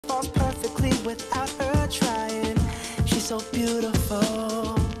falls perfectly without her trying. She's so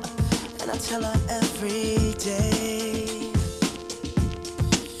beautiful, and I tell her every day.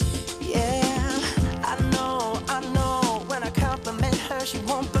 Yeah, I know, when I compliment her, she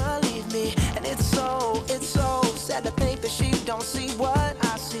won't believe me. And it's so sad to think that she don't see what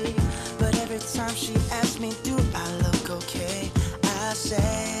I see. But every time she asks me, do I look okay? I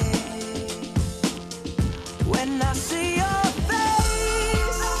say, when I see your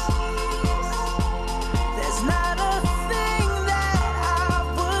face, there's not a thing that I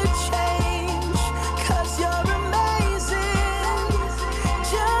would change. 'Cause you're amazing,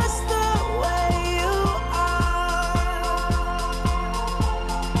 just the way you are.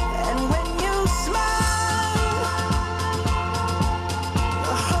 And when you smile,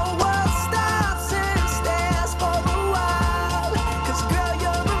 the whole world stops and stares for a while. 'Cause girl,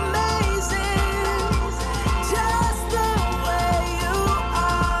 you're amazing, just the way you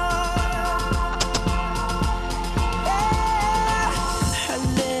are. Yeah.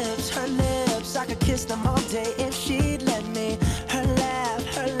 Her lips, I could kiss them all day if she'd let me. Her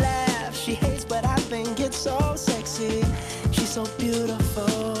laugh, she hates, but I think it's so sexy. She's so beautiful,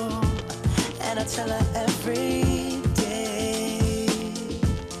 and I tell her every day.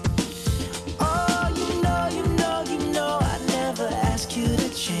 Oh, you know, I never ask you to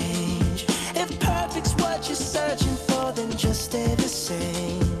change. If perfect's what you're searching for, then just stay the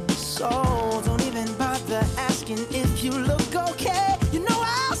same. So don't even bother asking if you look okay. You know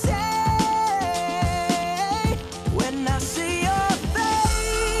I'll say, when I see your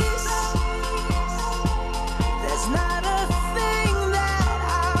face, there's not a thing that I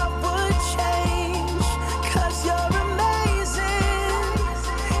would change. 'Cause you're amazing,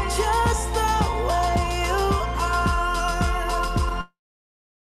 just the way you are.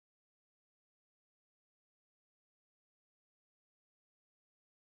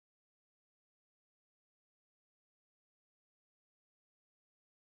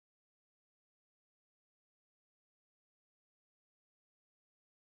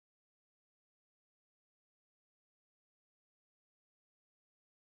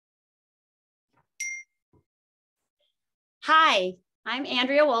 Hi, I'm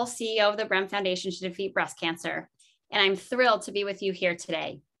Andrea Wolf, CEO of the Brem Foundation to Defeat Breast Cancer, and I'm thrilled to be with you here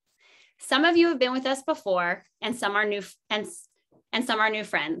today. Some of you have been with us before, and some are new friends,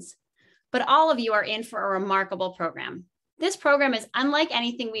 but all of you are in for a remarkable program. This program is unlike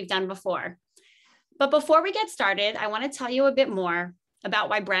anything we've done before. But before we get started, I want to tell you a bit more about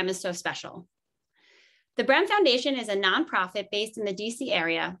why Brem is so special. The Brem Foundation is a nonprofit based in the DC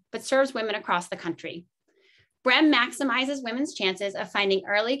area, but serves women across the country. Brem maximizes women's chances of finding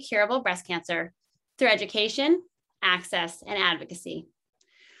early curable breast cancer through education, access, and advocacy.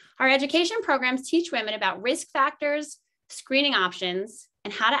 Our education programs teach women about risk factors, screening options,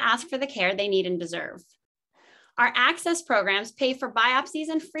 and how to ask for the care they need and deserve. Our access programs pay for biopsies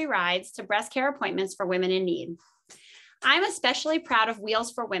and free rides to breast care appointments for women in need. I'm especially proud of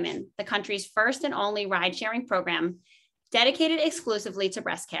Wheels for Women, the country's first and only ride-sharing program dedicated exclusively to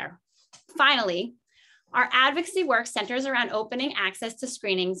breast care. Finally, our advocacy work centers around opening access to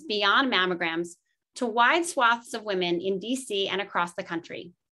screenings beyond mammograms to wide swaths of women in DC and across the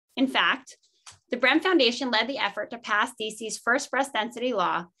country. In fact, the Brem Foundation led the effort to pass DC's first breast density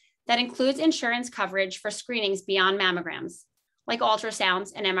law that includes insurance coverage for screenings beyond mammograms, like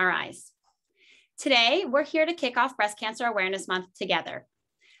ultrasounds and MRIs. Today, we're here to kick off Breast Cancer Awareness Month together.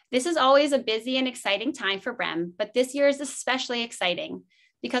 This is always a busy and exciting time for Brem, but this year is especially exciting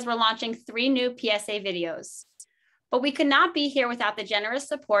because we're launching 3 new PSA videos. But we could not be here without the generous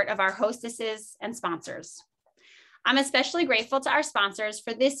support of our hostesses and sponsors. I'm especially grateful to our sponsors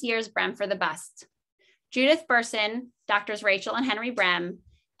for this year's Brem For The Bust: Judith Burson, Doctors Rachel and Henry Brem,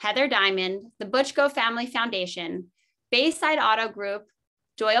 Heather Diamond, the Butchko Family Foundation, Bayside Auto Group,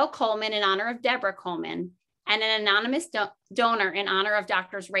 Doyle Coleman in honor of Deborah Coleman, and an anonymous donor in honor of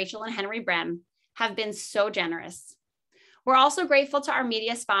Doctors Rachel and Henry Brem have been so generous. We're also grateful to our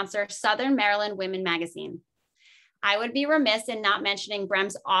media sponsor, Southern Maryland Women Magazine. I would be remiss in not mentioning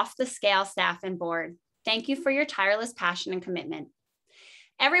Brem's off-the-scale staff and board. Thank you for your tireless passion and commitment.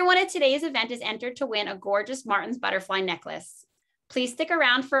 Everyone at today's event is entered to win a gorgeous Martin's butterfly necklace. Please stick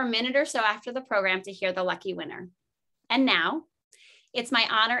around for a minute or so after the program to hear the lucky winner. And now, it's my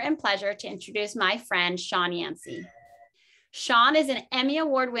honor and pleasure to introduce my friend, Sean Yancey. Sean is an Emmy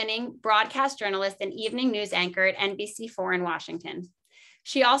Award-winning broadcast journalist and evening news anchor at NBC4 in Washington.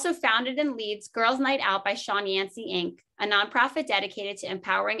 She also founded and leads Girls Night Out by Sean Yancey, Inc., a nonprofit dedicated to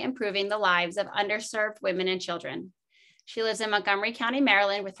empowering and improving the lives of underserved women and children. She lives in Montgomery County,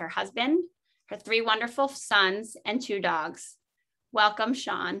 Maryland with her husband, her 3 wonderful sons, and 2 dogs. Welcome,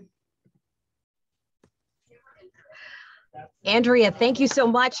 Sean. Andrea, thank you so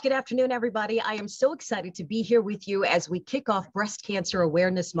much. Good afternoon, everybody. I am so excited to be here with you as we kick off Breast Cancer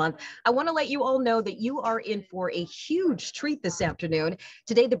Awareness Month. I want to let you all know that you are in for a huge treat this afternoon.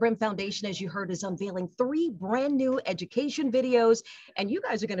 Today, the Brem Foundation, as you heard, is unveiling 3 brand new education videos, and you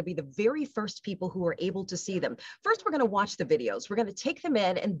guys are going to be the very first people who are able to see them. First, we're going to watch the videos. We're going to take them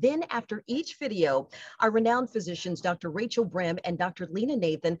in, and then after each video, our renowned physicians, Dr. Rachel Brem and Dr. Lena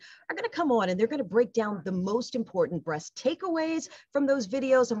Nathan, are going to come on, and they're going to break down the most important breast takeaways from those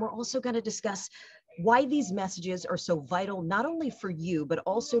videos. And we're also going to discuss why these messages are so vital, not only for you, but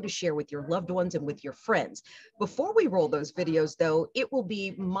also to share with your loved ones and with your friends. Before we roll those videos, though, it will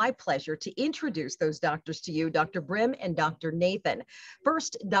be my pleasure to introduce those doctors to you, Dr. Brem and Dr. Nathan.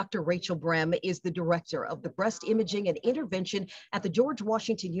 First, Dr. Rachel Brem is the director of the Breast Imaging and Intervention at the George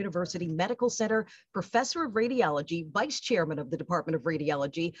Washington University Medical Center, professor of radiology, vice chairman of the Department of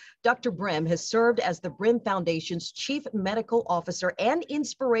Radiology. Dr. Brem has served as the Brem Foundation's chief medical officer and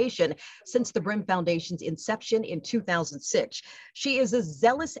inspiration since the Brem Foundation's inception in 2006. She is a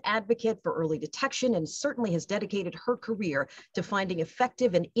zealous advocate for early detection and certainly has dedicated her career to finding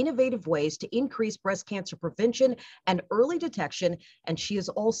effective and innovative ways to increase breast cancer prevention and early detection. And she is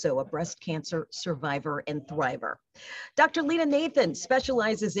also a breast cancer survivor and thriver. Dr. Lena Nathan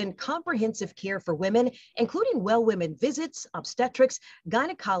specializes in comprehensive care for women, including well women visits, obstetrics,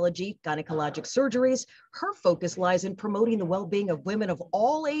 gynecology, gynecologic surgeries. Her focus lies in promoting the well-being of women of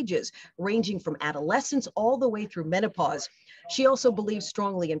all ages, ranging from adolescence all the way through menopause. She also believes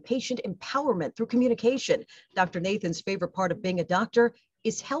strongly in patient empowerment through communication. Dr. Nathan's favorite part of being a doctor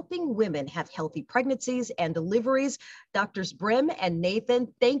is helping women have healthy pregnancies and deliveries. Doctors Brem and Nathan,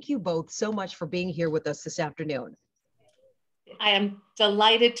 thank you both so much for being here with us this afternoon. I am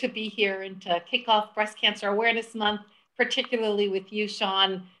delighted to be here and to kick off Breast Cancer Awareness Month, particularly with you,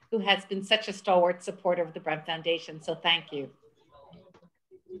 Sean, who has been such a stalwart supporter of the Brem Foundation. So thank you.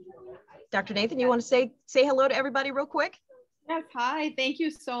 Dr. Nathan, you want to say hello to everybody real quick? Yes, hi. Thank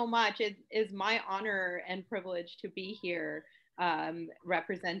you so much. It is my honor and privilege to be here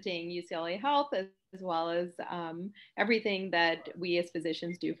representing UCLA Health as well as everything that we as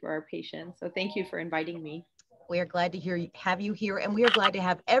physicians do for our patients. So thank you for inviting me. We are glad to have you here, and we are glad to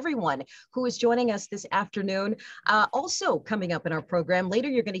have everyone who is joining us this afternoon. Also coming up in our program, later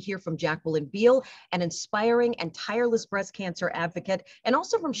you're going to hear from Jacqueline Beal, an inspiring and tireless breast cancer advocate, and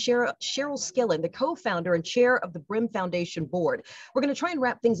also from Cheryl Skillen, the co-founder and chair of the Brem Foundation Board. We're going to try and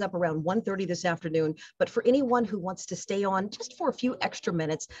wrap things up around 1:30 this afternoon, but for anyone who wants to stay on just for a few extra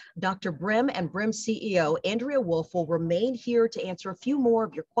minutes, Dr. Brem and Brem CEO Andrea Wolf will remain here to answer a few more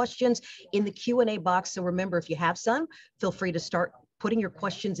of your questions in the Q&A box. So remember, if you have some, feel free to start putting your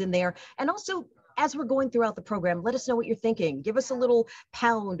questions in there. And also, as we're going throughout the program, let us know what you're thinking. Give us a little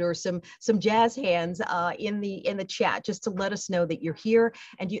pound or some jazz hands in the chat, just to let us know that you're here.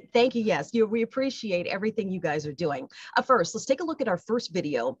 And thank you. Yes, we appreciate everything you guys are doing. First, let's take a look at our first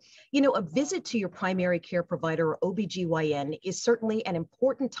video. You know, a visit to your primary care provider or OBGYN is certainly an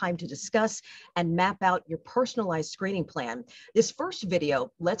important time to discuss and map out your personalized screening plan. This first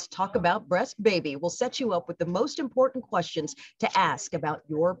video, Let's Talk About Breast Baby, will set you up with the most important questions to ask about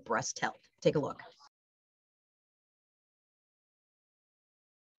your breast health. Take a look.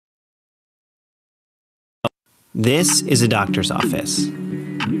 This is a doctor's office.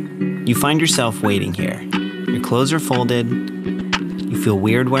 You find yourself waiting here. Your clothes are folded, you feel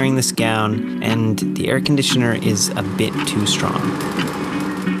weird wearing this gown, and the air conditioner is a bit too strong.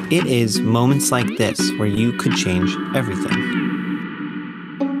 It is moments like this where you could change everything.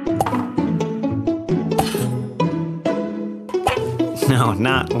 No,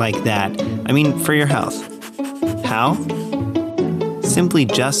 not like that. I mean, for your health. How? Simply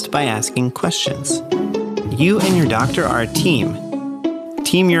just by asking questions. You and your doctor are a team.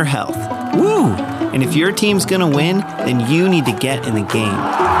 Team your health. Woo! And if your team's gonna win, then you need to get in the game.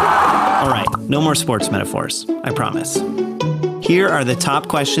 All right, no more sports metaphors, I promise. Here are the top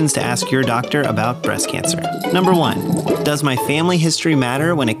questions to ask your doctor about breast cancer. Number 1, does my family history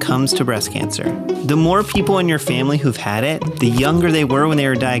matter when it comes to breast cancer? The more people in your family who've had it, the younger they were when they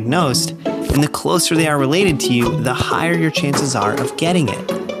were diagnosed, and the closer they are related to you, the higher your chances are of getting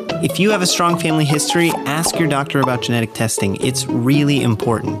it. If you have a strong family history, ask your doctor about genetic testing. It's really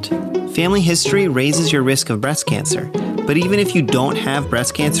important. Family history raises your risk of breast cancer, but even if you don't have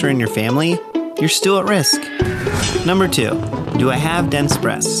breast cancer in your family, you're still at risk. Number 2, do I have dense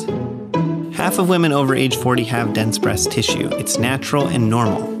breasts? Half of women over age 40 have dense breast tissue. It's natural and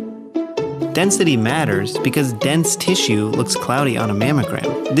normal. Density matters because dense tissue looks cloudy on a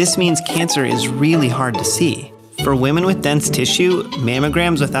mammogram. This means cancer is really hard to see. For women with dense tissue,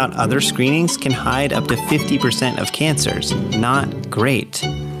 mammograms without other screenings can hide up to 50% of cancers. Not great.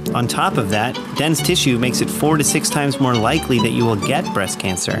 On top of that, dense tissue makes it 4 to 6 times more likely that you will get breast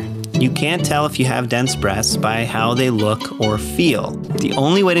cancer. You can't tell if you have dense breasts by how they look or feel. The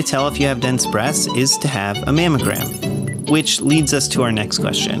only way to tell if you have dense breasts is to have a mammogram. Which leads us to our next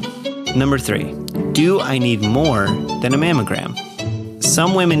question. Number 3, do I need more than a mammogram?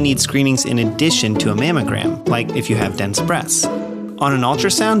 Some women need screenings in addition to a mammogram, like if you have dense breasts. On an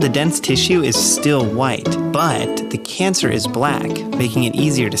ultrasound, the dense tissue is still white, but the cancer is black, making it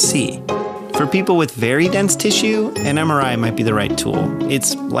easier to see. For people with very dense tissue, an MRI might be the right tool.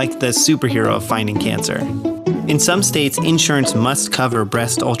 It's like the superhero of finding cancer. In some states, insurance must cover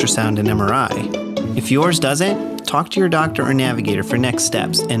breast ultrasound and MRI. If yours doesn't, talk to your doctor or navigator for next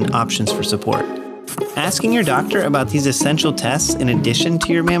steps and options for support. Asking your doctor about these essential tests in addition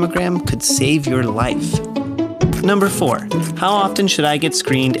to your mammogram could save your life. Number 4, how often should I get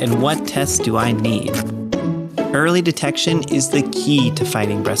screened and what tests do I need? Early detection is the key to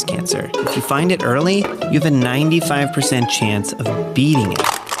fighting breast cancer. If you find it early, you have a 95% chance of beating it.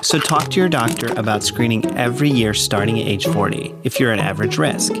 So talk to your doctor about screening every year starting at age 40 if you're at average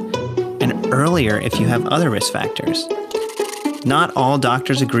risk, and earlier if you have other risk factors. Not all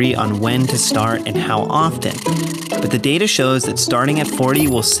doctors agree on when to start and how often, but the data shows that starting at 40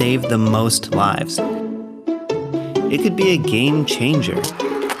 will save the most lives. It could be a game changer.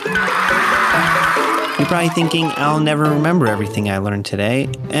 You're probably thinking, I'll never remember everything I learned today,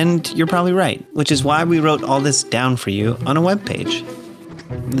 and you're probably right, which is why we wrote all this down for you on a webpage.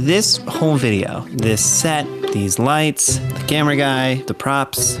 This whole video, this set, these lights, the camera guy, the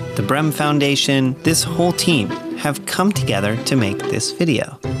props, the Brem Foundation, this whole team have come together to make this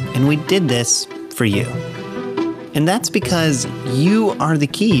video. And we did this for you. And that's because you are the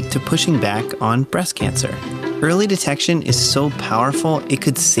key to pushing back on breast cancer. Early detection is so powerful, it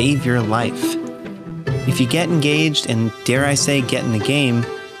could save your life. If you get engaged and, dare I say, get in the game,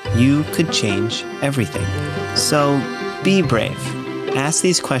 you could change everything. So be brave. Ask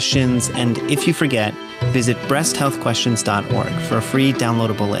these questions, and if you forget, visit breasthealthquestions.org for a free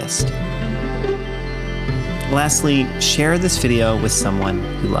downloadable list. Lastly, share this video with someone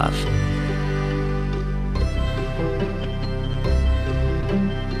you love.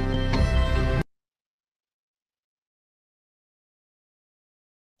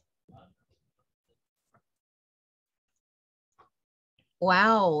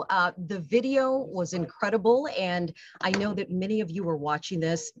 Wow, the video was incredible, and I know that many of you are watching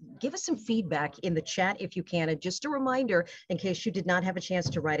this. Give us some feedback in the chat if you can, and just a reminder, in case you did not have a chance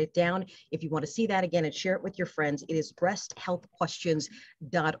to write it down, if you want to see that again and share it with your friends, it is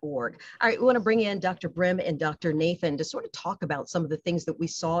breasthealthquestions.org. All right, we want to bring in Dr. Brem and Dr. Nathan to sort of talk about some of the things that we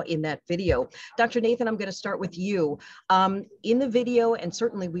saw in that video. Dr. Nathan, I'm going to start with you. In the video, and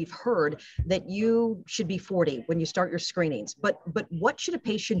certainly we've heard that you should be 40 when you start your screenings, but what should a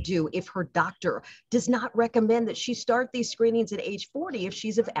patient do if her doctor does not recommend that she start these screenings at age 40 if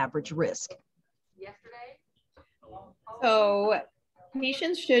she's of average risk? So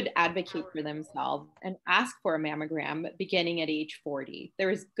patients should advocate for themselves and ask for a mammogram beginning at age 40. There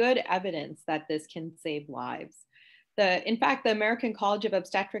is good evidence that this can save lives. In fact, the American College of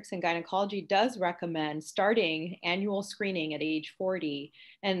Obstetrics and Gynecology does recommend starting annual screening at age 40.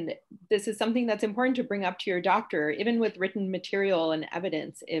 And this is something that's important to bring up to your doctor, even with written material and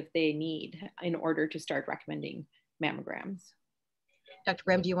evidence if they need, in order to start recommending mammograms. Dr.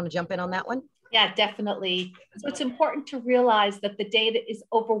 Brem, do you want to jump in on that one? Yeah, definitely. So it's important to realize that the data is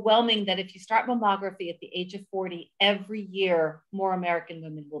overwhelming that if you start mammography at the age of 40, every year, more American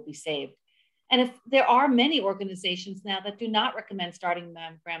women will be saved. And if there are many organizations now that do not recommend starting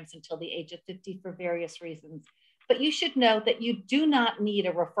mammograms until the age of 50 for various reasons, but you should know that you do not need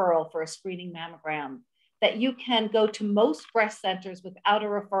a referral for a screening mammogram, that you can go to most breast centers without a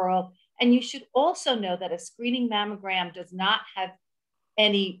referral. And you should also know that a screening mammogram does not have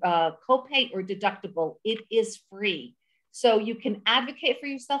any copay or deductible. It is free. So you can advocate for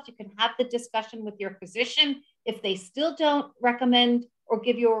yourself. You can have the discussion with your physician. If they still don't recommend or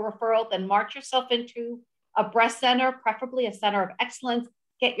give you a referral, then march yourself into a breast center, preferably a center of excellence.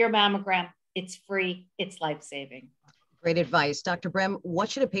 Get your mammogram. It's free. It's life-saving. Great advice. Dr. Brem, what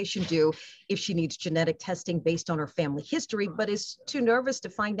should a patient do if she needs genetic testing based on her family history, but is too nervous to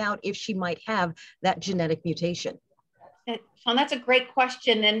find out if she might have that genetic mutation? Sean, that's a great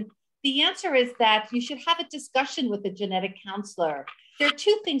question. And the answer is that you should have a discussion with a genetic counselor. There are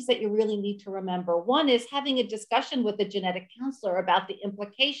two things that you really need to remember. One is having a discussion with a genetic counselor about the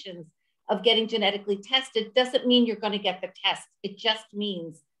implications of getting genetically tested doesn't mean you're going to get the test. It just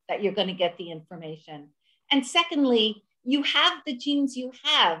means that you're going to get the information. And secondly, you have the genes you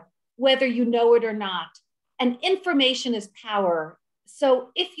have, whether you know it or not. And information is power. So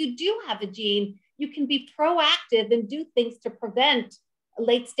if you do have a gene, you can be proactive and do things to prevent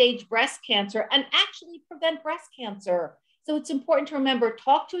late stage breast cancer and actually prevent breast cancer. So it's important to remember,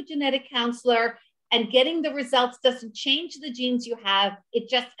 talk to a genetic counselor, and getting the results doesn't change the genes you have. It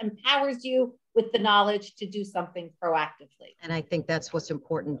just empowers you with the knowledge to do something proactively. And I think that's what's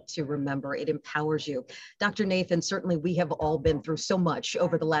important to remember. It empowers you. Dr. Nathan, certainly we have all been through so much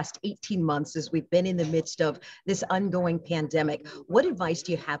over the last 18 months as we've been in the midst of this ongoing pandemic. What advice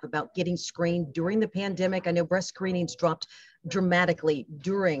do you have about getting screened during the pandemic? I know breast screenings dropped dramatically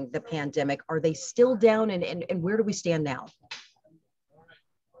during the pandemic. Are they still down, and where do we stand now?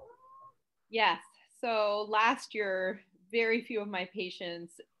 Yes. So last year, very few of my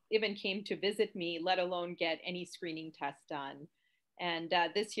patients even came to visit me, let alone get any screening test done. And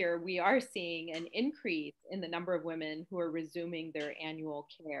this year, we are seeing an increase in the number of women who are resuming their annual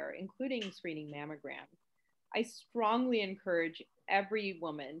care, including screening mammograms. I strongly encourage every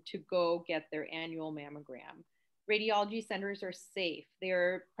woman to go get their annual mammogram. Radiology centers are safe.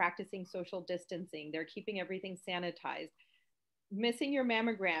 They're practicing social distancing. They're keeping everything sanitized. Missing your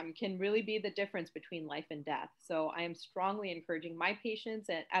mammogram can really be the difference between life and death. So I am strongly encouraging my patients,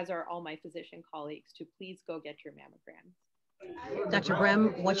 and as are all my physician colleagues, to please go get your mammogram. Dr.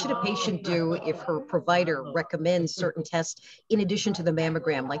 Brem, what should a patient do if her provider recommends certain tests in addition to the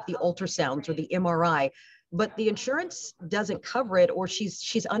mammogram, like the ultrasounds or the MRI, but the insurance doesn't cover it, or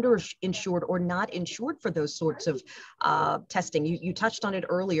she's underinsured or not insured for those sorts of testing? You touched on it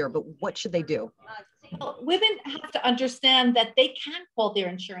earlier, but what should they do? Well, women have to understand that they can call their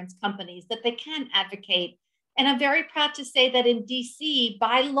insurance companies, that they can advocate. And I'm very proud to say that in DC,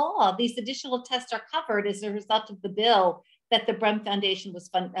 by law, these additional tests are covered as a result of the bill that the Brem Foundation was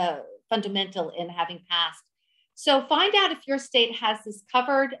fundamental in having passed. So find out if your state has this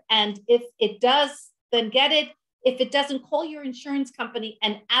covered. And if it does, then get it. If it doesn't, call your insurance company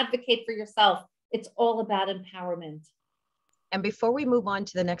and advocate for yourself. It's all about empowerment. And before we move on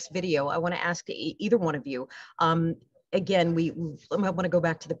to the next video, I want to ask either one of you, again, I want to go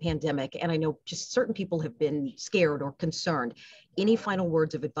back to the pandemic, and I know just certain people have been scared or concerned. Any final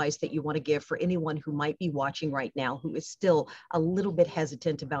words of advice that you want to give for anyone who might be watching right now, who is still a little bit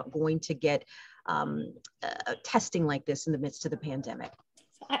hesitant about going to get testing like this in the midst of the pandemic?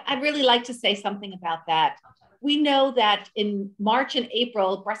 I'd really like to say something about that. We know that in March and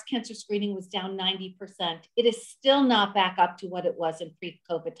April, breast cancer screening was down 90%. It is still not back up to what it was in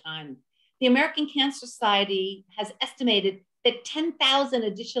pre-COVID time. The American Cancer Society has estimated that 10,000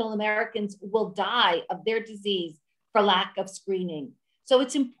 additional Americans will die of their disease for lack of screening. So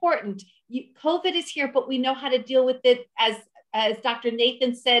it's important. COVID is here, but we know how to deal with it. As Dr.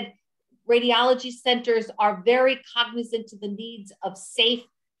 Nathan said, radiology centers are very cognizant of the needs of safe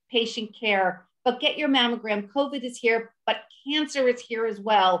patient care. But get your mammogram. COVID is here, but cancer is here as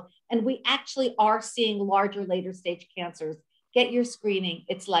well. And we actually are seeing larger, later stage cancers. Get your screening.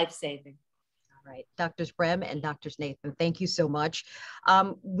 It's life-saving. All right, Drs. Brem and Drs. Nathan, thank you so much.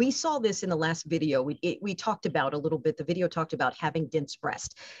 We saw this in the last video. We talked about a little bit, the video talked about having dense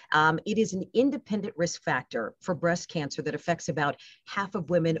breast. It is an independent risk factor for breast cancer that affects about half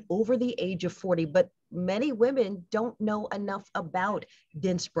of women over the age of 40, but many women don't know enough about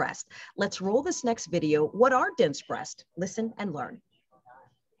dense breast. Let's roll this next video. What are dense breast? Listen and learn.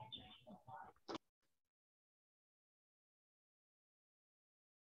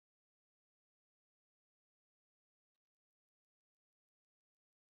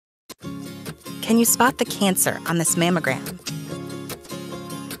 Can you spot the cancer on this mammogram?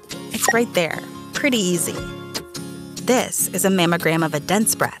 It's right there, pretty easy. This is a mammogram of a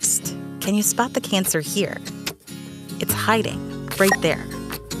dense breast. Can you spot the cancer here? It's hiding right there.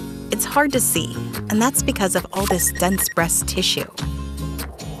 It's hard to see, and that's because of all this dense breast tissue.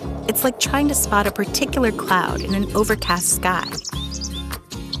 It's like trying to spot a particular cloud in an overcast sky.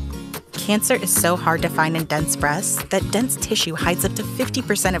 Cancer is so hard to find in dense breasts that dense tissue hides up to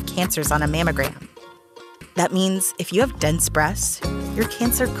 50% of cancers on a mammogram. That means if you have dense breasts, your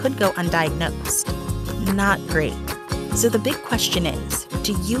cancer could go undiagnosed. Not great. So the big question is,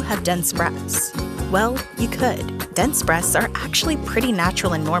 do you have dense breasts? Well, you could. Dense breasts are actually pretty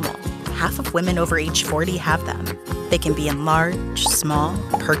natural and normal. Half of women over age 40 have them. They can be in large, small,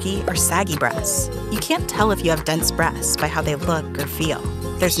 perky, or saggy breasts. You can't tell if you have dense breasts by how they look or feel.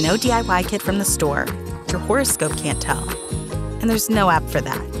 There's no DIY kit from the store. Your horoscope can't tell. And there's no app for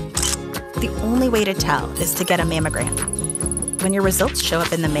that. The only way to tell is to get a mammogram. When your results show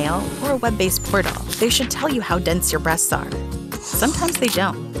up in the mail or a web-based portal, they should tell you how dense your breasts are. Sometimes they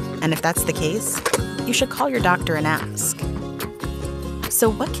don't. And if that's the case, you should call your doctor and ask. So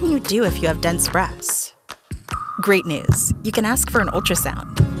what can you do if you have dense breasts? Great news, you can ask for an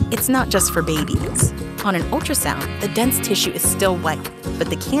ultrasound. It's not just for babies. On an ultrasound, the dense tissue is still white, but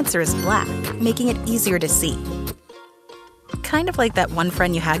the cancer is black, making it easier to see. Kind of like that one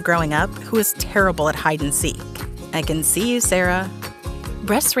friend you had growing up who was terrible at hide and seek. I can see you, Sarah.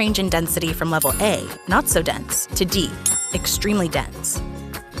 Breasts range in density from level A, not so dense, to D, extremely dense.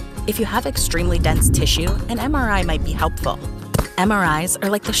 If you have extremely dense tissue, an MRI might be helpful. MRIs are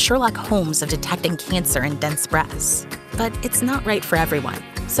like the Sherlock Holmes of detecting cancer in dense breasts. But it's not right for everyone,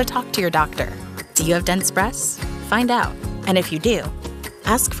 so talk to your doctor. Do you have dense breasts? Find out. And if you do,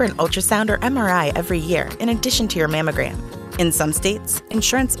 ask for an ultrasound or MRI every year in addition to your mammogram. In some states,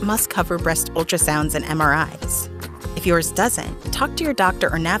 insurance must cover breast ultrasounds and MRIs. If yours doesn't, talk to your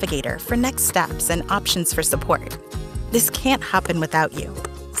doctor or navigator for next steps and options for support. This can't happen without you,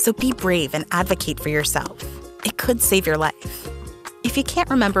 so be brave and advocate for yourself. It could save your life. If you can't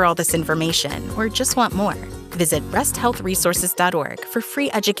remember all this information or just want more, visit breasthealthresources.org for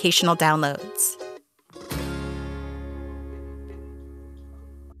free educational downloads.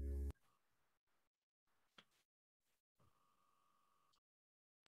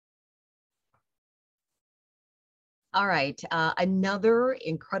 All right, another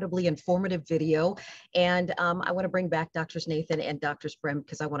incredibly informative video. And I want to bring back Drs. Nathan and Drs. Brem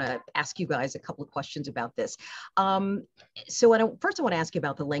because I want to ask you guys a couple of questions about this. First I want to ask you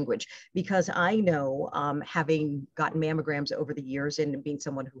about the language, because I know, having gotten mammograms over the years and being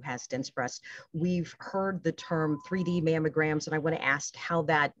someone who has dense breasts, we've heard the term 3D mammograms, and I want to ask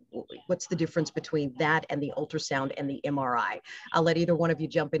what's the difference between that and the ultrasound and the MRI? I'll let either one of you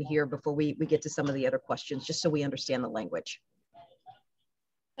jump in here before we get to some of the other questions, just so we understand the language.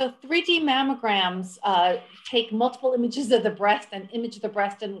 So 3D mammograms take multiple images of the breast and image the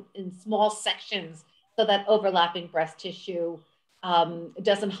breast in small sections so that overlapping breast tissue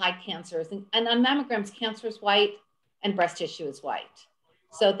doesn't hide cancers. And on mammograms, cancer is white and breast tissue is white.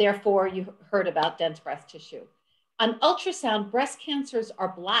 So therefore, you heard about dense breast tissue. On ultrasound, breast cancers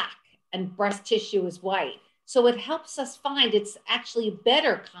are black and breast tissue is white. So it helps us find, it's actually a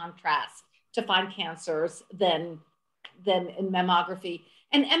better contrast to find cancers than in mammography.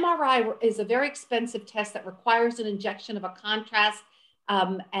 And MRI is a very expensive test that requires an injection of a contrast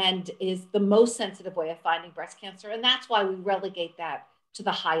and is the most sensitive way of finding breast cancer. And that's why we relegate that to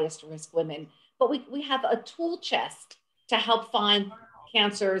the highest risk women. But we have a tool chest to help find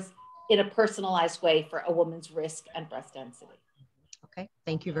cancers in a personalized way for a woman's risk and breast density. Okay,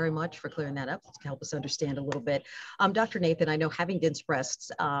 thank you very much for clearing that up to help us understand a little bit. Dr. Nathan, I know having dense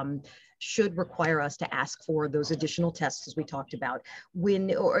breasts should require us to ask for those additional tests, as we talked about.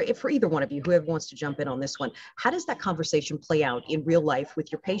 Or if for either one of you, whoever wants to jump in on this one, how does that conversation play out in real life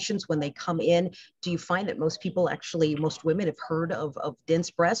with your patients when they come in? Do you find that most women have heard of dense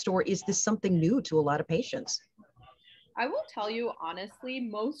breast, or is this something new to a lot of patients? I will tell you honestly,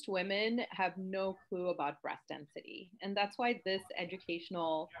 most women have no clue about breast density. And that's why this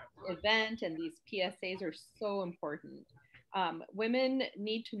educational event and these PSAs are so important. Women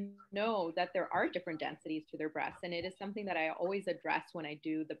need to know that there are different densities to their breasts. And it is something that I always address when I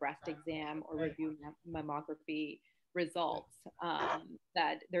do the breast exam or review mammography results,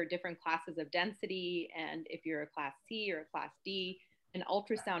 that there are different classes of density. And if you're a class C or a class D, an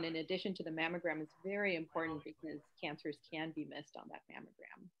ultrasound in addition to the mammogram is very important because cancers can be missed on that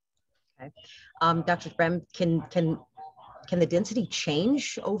mammogram. Okay. Dr. Brem, can the density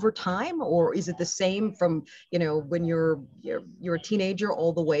change over time, or is it the same from, when you're a teenager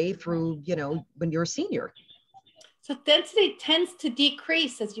all the way through, when you're a senior? So density tends to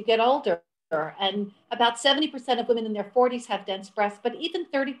decrease as you get older. And about 70% of women in their 40s have dense breasts, but even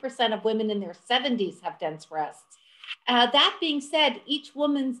 30% of women in their 70s have dense breasts. That being said, each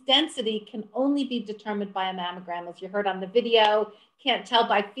woman's density can only be determined by a mammogram. As you heard on the video, can't tell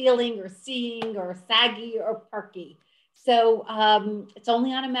by feeling or seeing or saggy or perky. So it's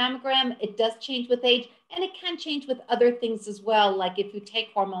only on a mammogram. It does change with age, and it can change with other things as well, like if you take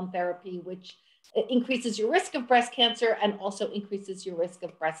hormone therapy, which increases your risk of breast cancer and also increases your risk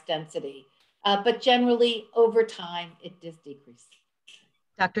of breast density. But generally, over time, it does decrease.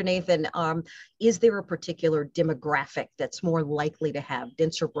 Dr. Nathan, is there a particular demographic that's more likely to have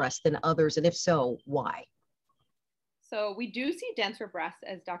denser breasts than others? And if so, why? So we do see denser breasts,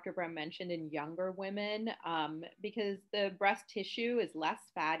 as Dr. Brem mentioned, in younger women because the breast tissue is less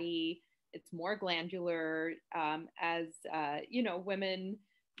fatty, it's more glandular, as women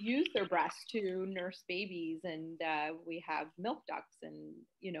use their breasts to nurse babies, and we have milk ducts and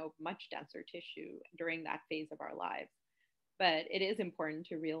much denser tissue during that phase of our lives. But it is important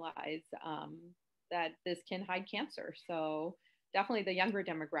to realize that this can hide cancer. So definitely the younger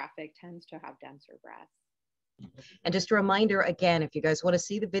demographic tends to have denser breasts. And just a reminder again, if you guys want to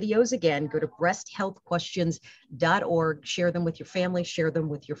see the videos again, go to breasthealthquestions.org, share them with your family, share them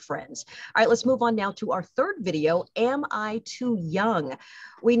with your friends. All right, let's move on now to our third video, Am I Too Young?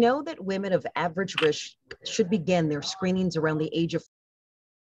 We know that women of average risk should begin their screenings around the age of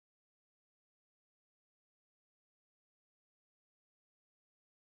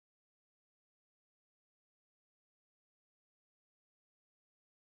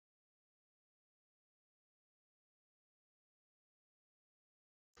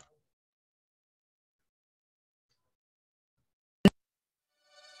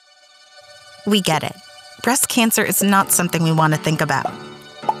We get it. Breast cancer is not something we want to think about.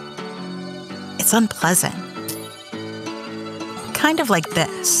 It's unpleasant. Kind of like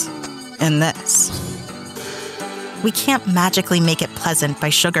this and this. We can't magically make it pleasant by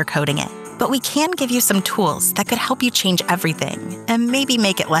sugarcoating it, but we can give you some tools that could help you change everything and maybe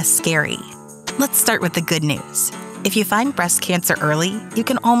make it less scary. Let's start with the good news. If you find breast cancer early, you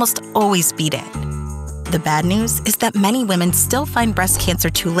can almost always beat it. The bad news is that many women still find breast cancer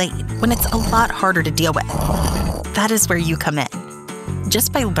too late, when it's a lot harder to deal with. That is where you come in.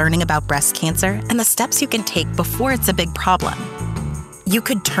 Just by learning about breast cancer and the steps you can take before it's a big problem, you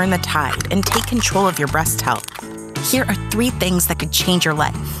could turn the tide and take control of your breast health. Here are 3 things that could change your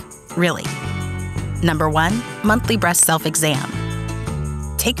life, really. Number 1, monthly breast self-exam.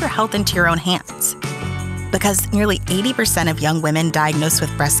 Take your health into your own hands. Because nearly 80% of young women diagnosed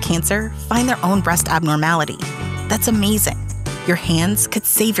with breast cancer find their own breast abnormality. That's amazing. Your hands could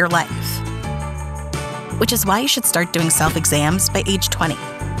save your life. Which is why you should start doing self-exams by age 20.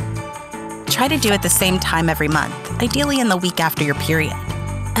 Try to do it the same time every month, ideally in the week after your period.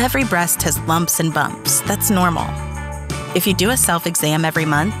 Every breast has lumps and bumps. That's normal. If you do a self-exam every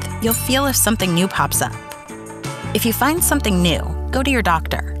month, you'll feel if something new pops up. If you find something new, go to your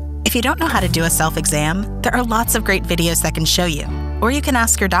doctor. If you don't know how to do a self-exam, there are lots of great videos that can show you, or you can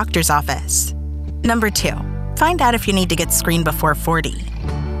ask your doctor's office. Number 2, find out if you need to get screened before 40.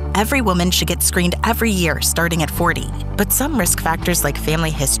 Every woman should get screened every year starting at 40, but some risk factors like family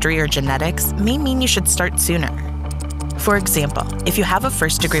history or genetics may mean you should start sooner. For example, if you have a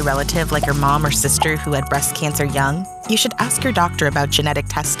first-degree relative like your mom or sister who had breast cancer young, you should ask your doctor about genetic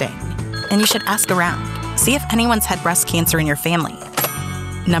testing. And you should ask around. See if anyone's had breast cancer in your family.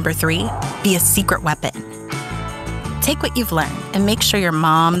 Number 3, be a secret weapon. Take what you've learned and make sure your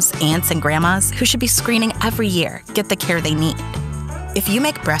moms, aunts, and grandmas, who should be screening every year, get the care they need. If you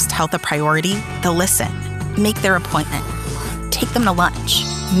make breast health a priority, they'll listen. Make their appointment. Take them to lunch.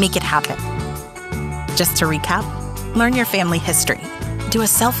 Make it happen. Just to recap, learn your family history. Do a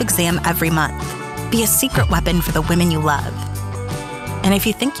self-exam every month. Be a secret weapon for the women you love. And if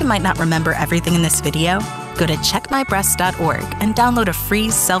you think you might not remember everything in this video, go to checkmybreast.org and download a free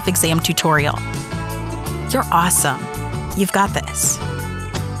self-exam tutorial. You're awesome. You've got this.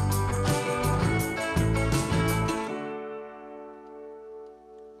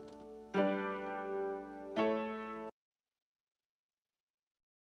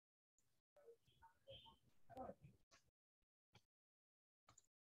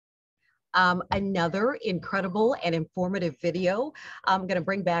 Another incredible and informative video. I'm going to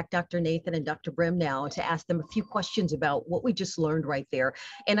bring back Dr. Nathan and Dr. Brem now to ask them a few questions about what we just learned right there.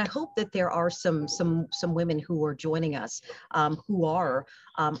 And I hope that there are some women who are joining us who are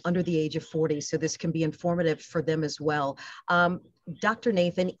under the age of 40, so this can be informative for them as well. Dr.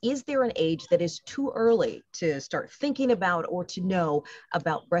 Nathan, is there an age that is too early to start thinking about or to know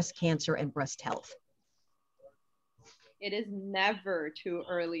about breast cancer and breast health? It is never too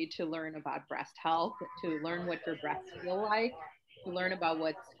early to learn about breast health, to learn what your breasts feel like, to learn about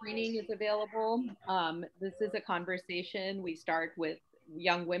what screening is available. This is a conversation we start with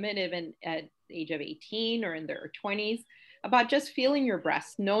young women, even at the age of 18 or in their 20s, about just feeling your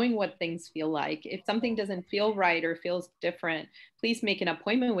breasts, knowing what things feel like. If something doesn't feel right or feels different, please make an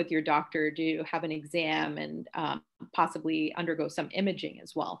appointment with your doctor to have an exam and possibly undergo some imaging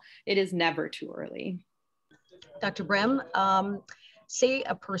as well. It is never too early. Dr. Brem, say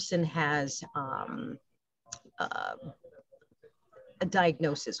a person has a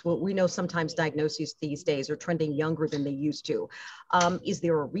diagnosis. Well, we know sometimes diagnoses these days are trending younger than they used to. Is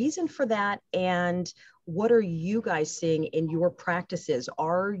there a reason for that? And what are you guys seeing in your practices?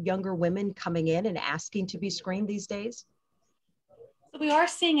 Are younger women coming in and asking to be screened these days? So we are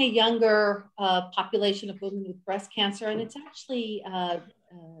seeing a younger population of women with breast cancer, and it's actually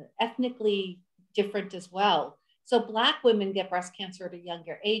ethnically different as well. So Black women get breast cancer at a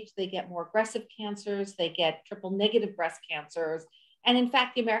younger age. They get more aggressive cancers. They get triple negative breast cancers. And in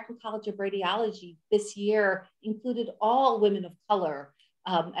fact, the American College of Radiology this year included all women of color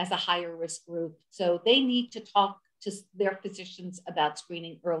as a higher risk group. So they need to talk to their physicians about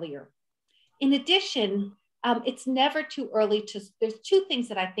screening earlier. In addition, it's never too early there's two things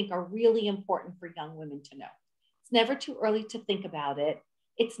that I think are really important for young women to know. It's never too early to think about it.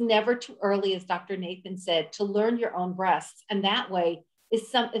 It's never too early, as Dr. Nathan said, to learn your own breasts. And that way,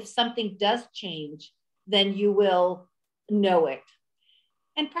 if something does change, then you will know it.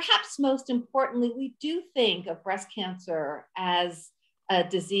 And perhaps most importantly, we do think of breast cancer as a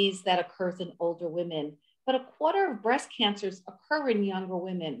disease that occurs in older women, but a quarter of breast cancers occur in younger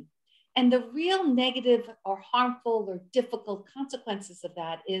women. And the real negative or harmful or difficult consequences of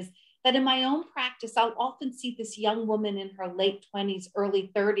that is that in my own practice, I'll often see this young woman in her late 20s,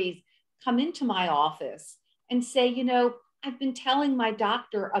 early 30s come into my office and say, you know, I've been telling my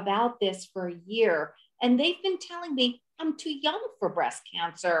doctor about this for a year, and they've been telling me I'm too young for breast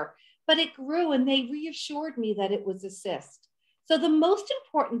cancer, but it grew and they reassured me that it was a cyst. So the most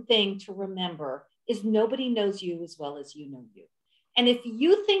important thing to remember is nobody knows you as well as you know you. And if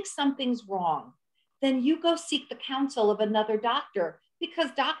you think something's wrong, then you go seek the counsel of another doctor, because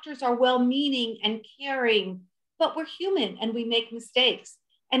doctors are well-meaning and caring, but we're human and we make mistakes.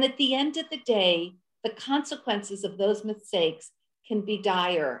 And at the end of the day, the consequences of those mistakes can be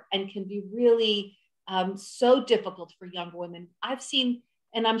dire and can be really so difficult for young women. I've seen,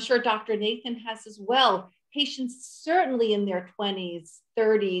 and I'm sure Dr. Nathan has as well, patients certainly in their 20s,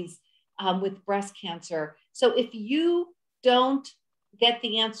 30s with breast cancer. So if you don't get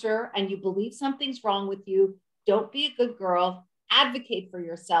the answer and you believe something's wrong with you, don't be a good girl, advocate for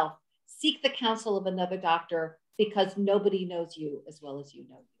yourself, seek the counsel of another doctor, because nobody knows you as well as you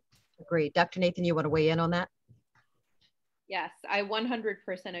know you. Great. Dr. Nathan, you want to weigh in on that? Yes, I 100%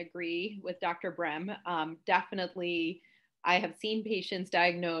 agree with Dr. Brem. Definitely, I have seen patients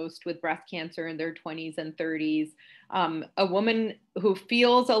diagnosed with breast cancer in their 20s and 30s. A woman who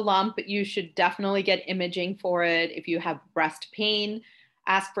feels a lump, you should definitely get imaging for it. If you have breast pain,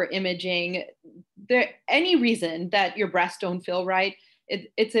 ask for imaging. Any reason that your breasts don't feel right,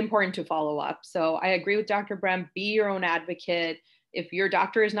 it's important to follow up. So I agree with Dr. Brem, be your own advocate. If your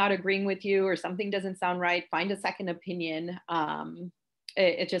doctor is not agreeing with you or something doesn't sound right, find a second opinion.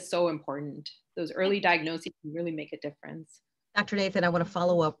 It's just so important. Those early diagnoses can really make a difference. Dr. Nathan, I want to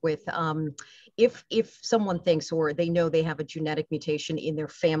follow up with if someone thinks or they know they have a genetic mutation in their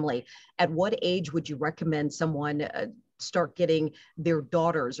family, at what age would you recommend someone start getting their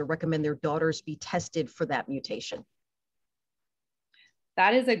daughters, or recommend their daughters be tested for that mutation?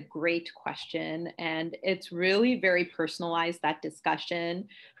 That is a great question, and it's really very personalized, that discussion.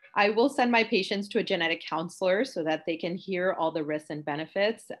 I will send my patients to a genetic counselor so that they can hear all the risks and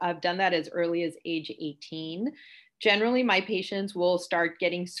benefits. I've done that as early as age 18. Generally, my patients will start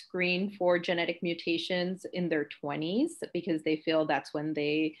getting screened for genetic mutations in their 20s because they feel that's when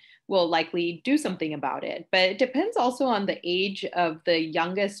they will likely do something about it. But it depends also on the age of the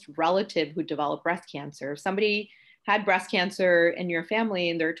youngest relative who developed breast cancer. If somebody had breast cancer in your family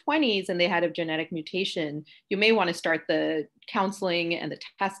in their 20s and they had a genetic mutation, you may want to start the counseling and the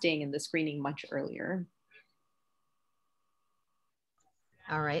testing and the screening much earlier.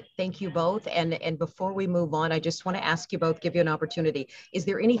 All right, thank you both. And before we move on, I just want to ask you both, give you an opportunity. Is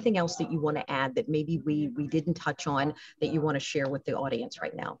there anything else that you want to add that maybe we didn't touch on that you want to share with the audience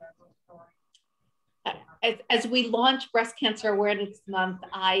right now? As we launch Breast Cancer Awareness Month,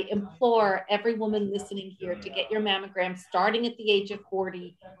 I implore every woman listening here to get your mammogram starting at the age of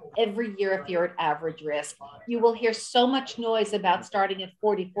 40 every year if you're at average risk. You will hear so much noise about starting at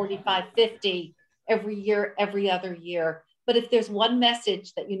 40, 45, 50 every year, every other year. But if there's one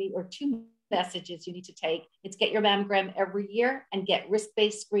message that you need, or two messages you need to take, it's get your mammogram every year and get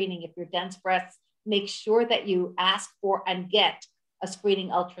risk-based screening. If you're dense breasts, make sure that you ask for and get a screening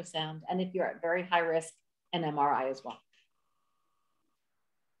ultrasound. And if you're at very high risk, an MRI as well.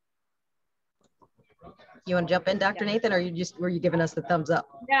 You want to jump in, Dr. Nathan, or were you giving us the thumbs up?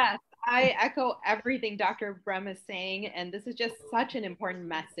 Yes, I echo everything Dr. Brem is saying, and this is just such an important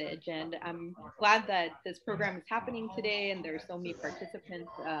message. And I'm glad that this program is happening today and there's so many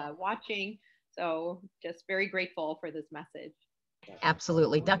participants watching. So just very grateful for this message.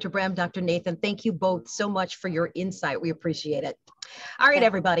 Absolutely. Dr. Brem, Dr. Nathan, thank you both so much for your insight. We appreciate it. All right,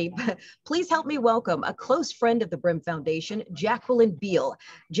 everybody, please help me welcome a close friend of the Brem Foundation, Jacqueline Beal.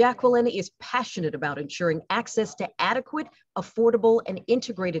 Jacqueline is passionate about ensuring access to adequate, affordable, and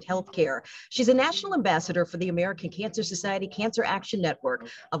integrated health care. She's a national ambassador for the American Cancer Society Cancer Action Network,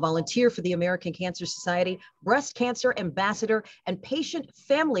 a volunteer for the American Cancer Society, breast cancer ambassador, and patient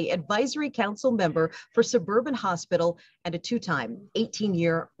family advisory council member for Suburban Hospital, and a two-time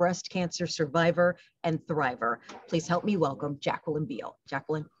 18-year breast cancer survivor and thriver. Please help me welcome Jacqueline Beal.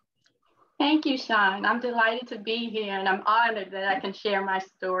 Jacqueline. Thank you, Sean. I'm delighted to be here, and I'm honored that I can share my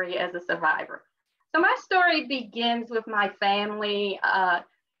story as a survivor. So my story begins with my family.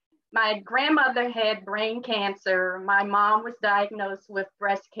 My grandmother had brain cancer. My mom was diagnosed with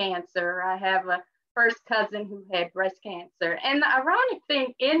breast cancer. I have a first cousin who had breast cancer. And the ironic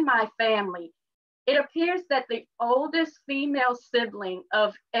thing in my family, it appears that the oldest female sibling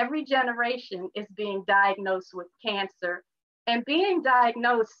of every generation is being diagnosed with cancer and being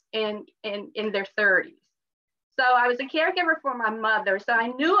diagnosed in their 30s. So I was a caregiver for my mother, so I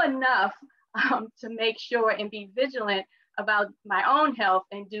knew enough to make sure and be vigilant about my own health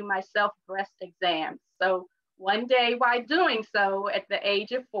and do my self-breast exams. So one day while doing so at the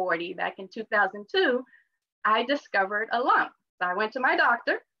age of 40, back in 2002, I discovered a lump. So I went to my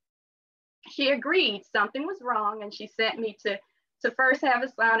doctor. She agreed something was wrong, and she sent me to first have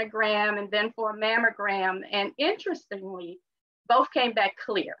a sonogram and then for a mammogram. And interestingly, both came back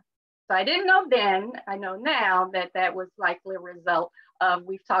clear. So I didn't know then, I know now that that was likely a result of,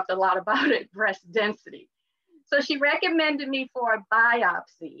 we've talked a lot about it, breast density. So she recommended me for a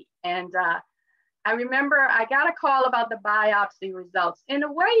biopsy. And I remember I got a call about the biopsy results in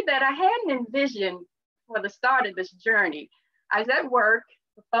a way that I hadn't envisioned for the start of this journey. I was at work,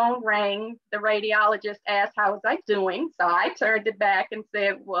 the phone rang, the radiologist asked how was I doing. So I turned it back and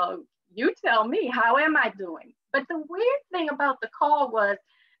said, well, you tell me, how am I doing? But the weird thing about the call was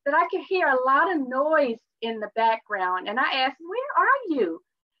that I could hear a lot of noise in the background. And I asked, where are you?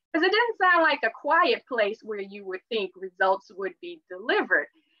 Because it didn't sound like a quiet place where you would think results would be delivered.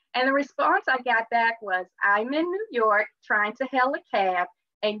 And the response I got back was, I'm in New York trying to hail a cab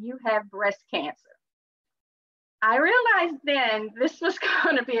and you have breast cancer. I realized then this was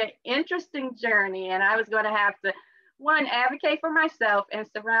going to be an interesting journey, and I was going to have to, one, advocate for myself and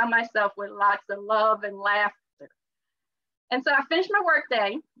surround myself with lots of love and laughter. And so I finished my work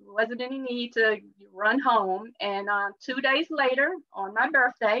day. There wasn't any need to run home. And 2 days later, on my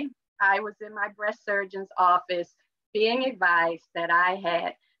birthday, I was in my breast surgeon's office being advised that I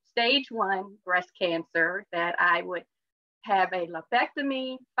had stage 1 breast cancer, that I would have a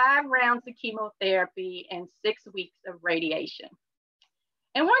lumpectomy, 5 rounds of chemotherapy, and 6 weeks of radiation.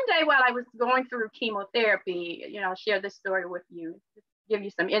 And one day while I was going through chemotherapy, I'll share this story with you, give you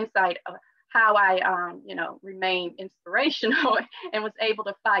some insight of how I, remained inspirational and was able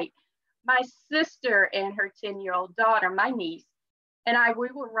to fight. My sister and her 10-year-old daughter, my niece, and we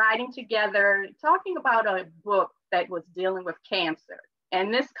were riding together talking about a book that was dealing with cancer.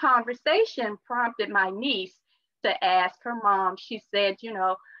 And this conversation prompted my niece to ask her mom. She said,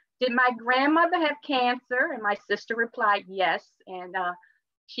 did my grandmother have cancer? And my sister replied, yes. And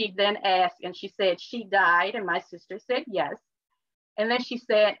she then asked, and she said, she died. And my sister said, yes. And then she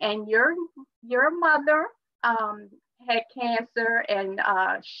said, and your mother had cancer and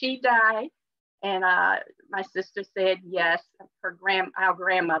she died? And my sister said, yes, our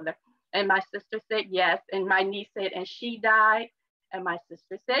grandmother. And my sister said, yes. And my niece said, and she died? And my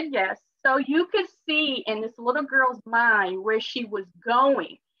sister said, yes. So you could see in this little girl's mind where she was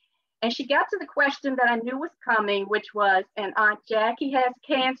going. And she got to the question that I knew was coming, which was, and Aunt Jackie has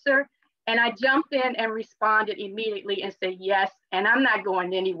cancer? And I jumped in and responded immediately and said, yes, and I'm not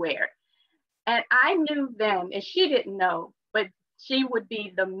going anywhere. And I knew then, and she didn't know, but she would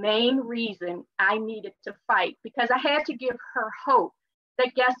be the main reason I needed to fight, because I had to give her hope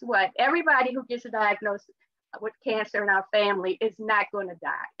that, guess what? Everybody who gets diagnosed with cancer in our family is not going to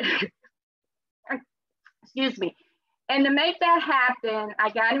die. Excuse me. And to make that happen, I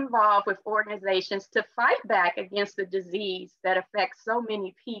got involved with organizations to fight back against the disease that affects so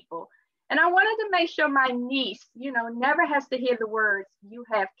many people. And I wanted to make sure my niece, never has to hear the words, you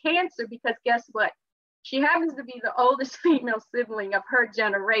have cancer, because guess what? She happens to be the oldest female sibling of her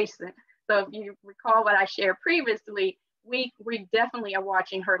generation. So if you recall what I shared previously, we definitely are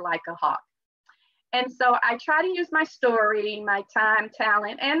watching her like a hawk. And so I try to use my story, my time,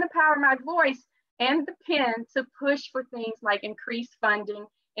 talent, and the power of my voice and the pen to push for things like increased funding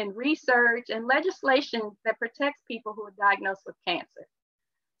and research and legislation that protects people who are diagnosed with cancer.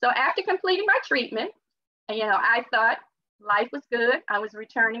 So after completing my treatment, I thought life was good. I was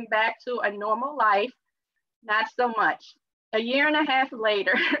returning back to a normal life. Not so much. a year and a half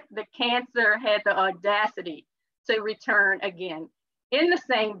later, the cancer had the audacity to return again in the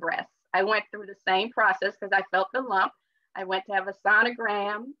same breast. I went through the same process because I felt the lump. I went to have a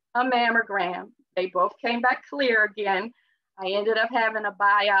sonogram, a mammogram. They both came back clear again. I ended up having a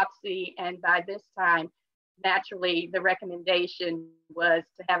biopsy, and by this time, naturally, the recommendation was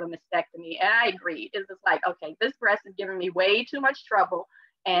to have a mastectomy. And I agreed. It was like, okay, this breast is giving me way too much trouble,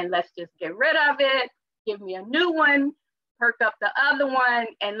 and let's just get rid of it, give me a new one, perk up the other one,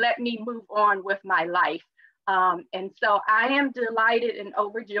 and let me move on with my life. And so I am delighted and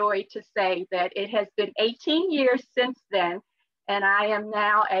overjoyed to say that it has been 18 years since then, and I am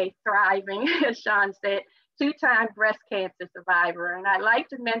now a thriving, as Sean said, 2-time breast cancer survivor. And I'd like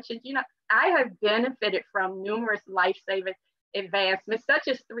to mention, I have benefited from numerous life-saving advancements, such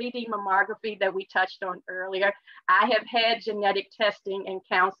as 3D mammography that we touched on earlier. I have had genetic testing and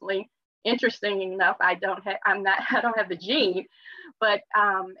counseling. Interesting enough, I don't have the gene, but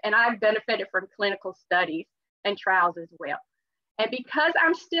and I've benefited from clinical studies and trials as well. And because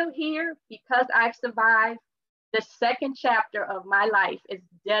I'm still here, because I've survived, the second chapter of my life is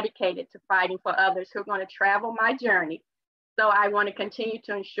dedicated to fighting for others who are going to travel my journey. So I want to continue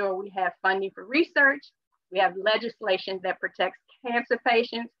to ensure we have funding for research. We have legislation that protects cancer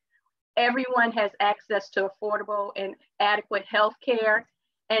patients. Everyone has access to affordable and adequate health care,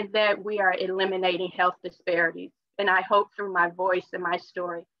 and that we are eliminating health disparities. And I hope through my voice and my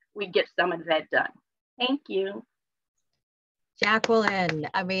story, we get some of that done. Thank you. Jacqueline,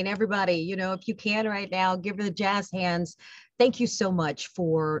 I mean, everybody, if you can right now, give her the jazz hands. Thank you so much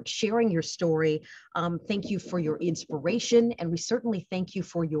for sharing your story. Thank you for your inspiration. And we certainly thank you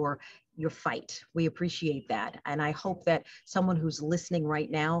for your fight. We appreciate that. And I hope that someone who's listening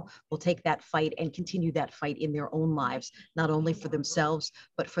right now will take that fight and continue that fight in their own lives, not only for themselves,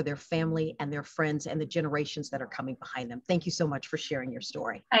 but for their family and their friends and the generations that are coming behind them. Thank you so much for sharing your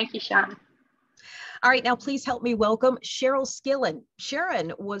story. Thank you, Sharon. All right, now please help me welcome Cheryl Skillen.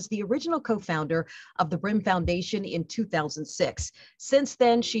 Sharon was the original co-founder of the Brem Foundation in 2006. Since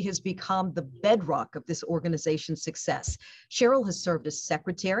then, she has become the bedrock of this organization's success. Cheryl has served as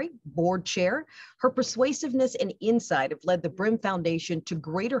secretary, board chair. Her persuasiveness and insight have led the Brem Foundation to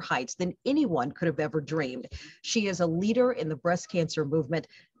greater heights than anyone could have ever dreamed. She is a leader in the breast cancer movement.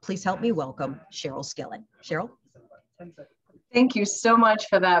 Please help me welcome Cheryl Skillen. Cheryl? Thank you so much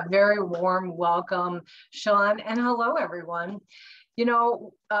for that very warm welcome, Sean, and hello, everyone.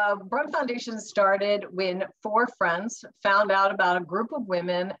 Brem Foundation started when 4 friends found out about a group of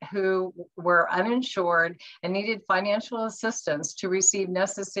women who were uninsured and needed financial assistance to receive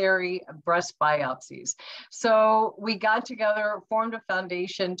necessary breast biopsies. So we got together, formed a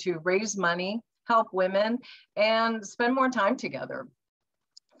foundation to raise money, help women, and spend more time together.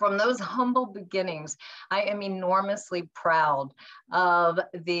 From those humble beginnings, I am enormously proud of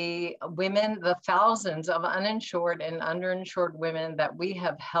the women, the thousands of uninsured and underinsured women that we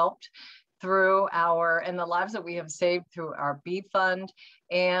have helped through and the lives that we have saved through our B Fund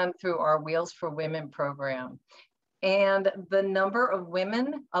and through our Wheels for Women program. And the number of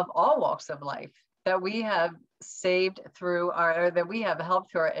women of all walks of life that we have saved that we have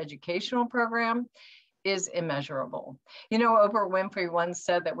helped through our educational program is immeasurable. Oprah Winfrey once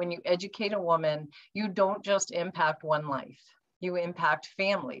said that when you educate a woman, you don't just impact one life. You impact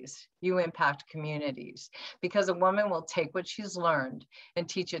families, you impact communities, because a woman will take what she's learned and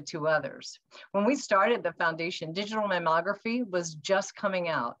teach it to others. When we started the foundation, digital mammography was just coming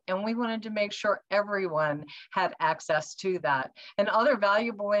out, and we wanted to make sure everyone had access to that and other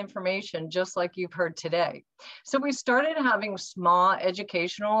valuable information, just like you've heard today. So we started having small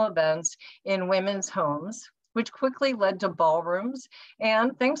educational events in women's homes, which quickly led to ballrooms.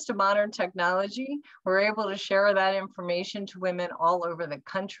 And thanks to modern technology, we're able to share that information to women all over the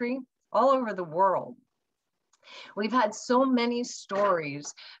country, all over the world. We've had so many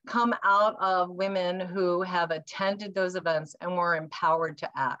stories come out of women who have attended those events and were empowered to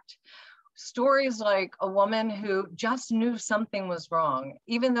act. Stories like a woman who just knew something was wrong,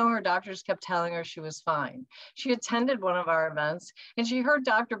 even though her doctors kept telling her she was fine. She attended one of our events and she heard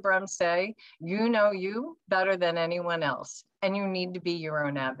Dr. Brem say, "You know you better than anyone else, and you need to be your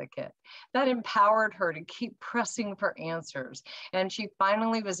own advocate." That empowered her to keep pressing for answers. And she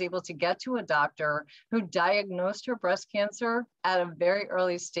finally was able to get to a doctor who diagnosed her breast cancer at a very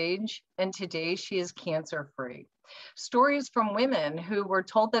early stage. And today she is cancer-free. Stories from women who were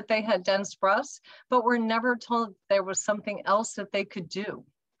told that they had dense breasts, but were never told there was something else that they could do.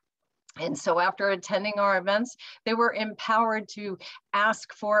 And so after attending our events, they were empowered to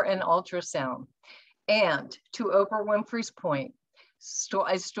ask for an ultrasound. And to Oprah Winfrey's point,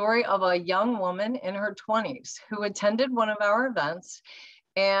 a story of a young woman in her 20s who attended one of our events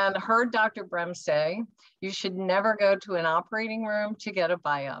and heard Dr. Brem say, you should never go to an operating room to get a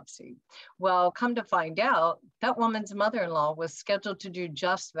biopsy. Well, come to find out, that woman's mother-in-law was scheduled to do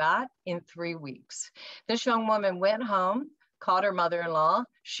just that in 3 weeks. This young woman went home, called her mother-in-law,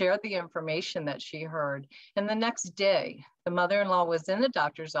 shared the information that she heard. And the next day, the mother-in-law was in the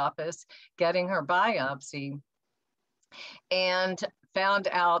doctor's office getting her biopsy and found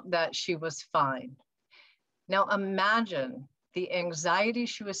out that she was fine. Now imagine the anxiety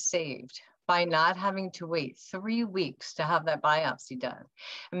she was saved by not having to wait 3 weeks to have that biopsy done.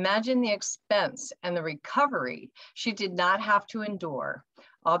 Imagine the expense and the recovery she did not have to endure,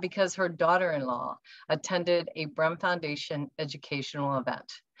 all because her daughter-in-law attended a Brem Foundation educational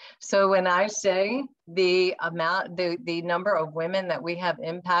event. So when I say the number of women that we have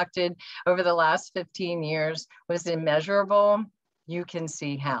impacted over the last 15 years was immeasurable, you can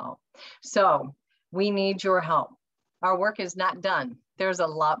see how. So we need your help. Our work is not done. There's a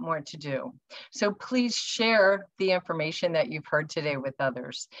lot more to do. So please share the information that you've heard today with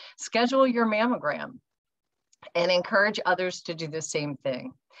others. Schedule your mammogram and encourage others to do the same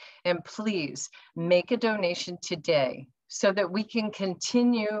thing. And please make a donation today so that we can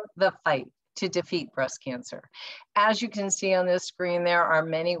continue the fight to defeat breast cancer. As you can see on this screen, there are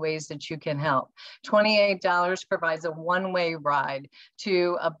many ways that you can help. $28 provides a one-way ride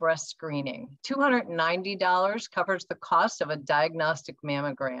to a breast screening. $290 covers the cost of a diagnostic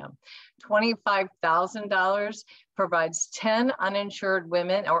mammogram. $25,000 provides 10 uninsured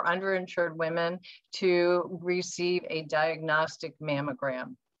women or underinsured women to receive a diagnostic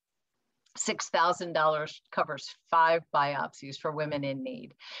mammogram. $6,000 covers 5 biopsies for women in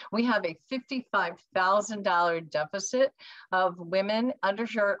need. We have a $55,000 deficit of women,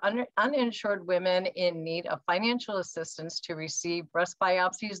 uninsured women in need of financial assistance to receive breast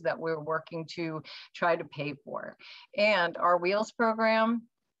biopsies that we're working to try to pay for. And our Wheels program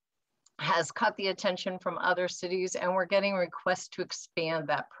has caught the attention from other cities, and we're getting requests to expand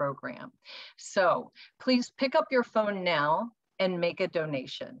that program. So please pick up your phone now and make a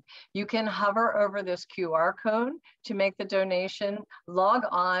donation. You can hover over this QR code to make the donation, log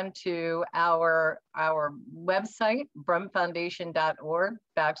on to our website,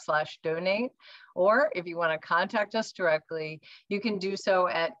 bremfoundation.org/donate, or if you wanna contact us directly, you can do so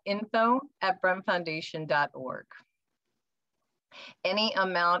at info@bremfoundation.org. Any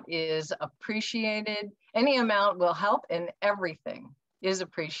amount is appreciated. Any amount will help, and everything is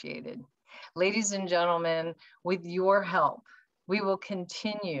appreciated. Ladies and gentlemen, with your help, we will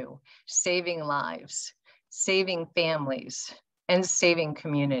continue saving lives, saving families, and saving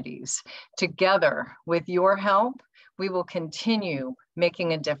communities. Together, with your help, we will continue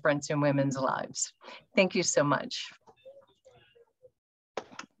making a difference in women's lives. Thank you so much.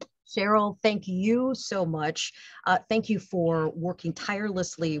 Cheryl, thank you so much. Thank you for working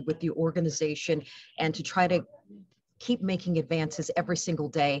tirelessly with the organization and to try to keep making advances every single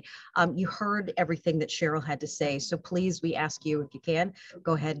day. You heard everything that Cheryl had to say. So please, we ask you, if you can,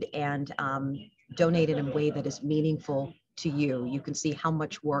 go ahead and donate in a way that is meaningful to you. You can see how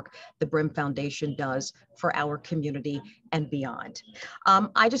much work the Brem Foundation does for our community and beyond.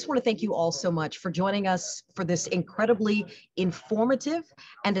 I just want to thank you all so much for joining us for this incredibly informative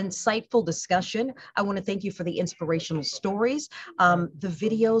and insightful discussion. I want to thank you for the inspirational stories. The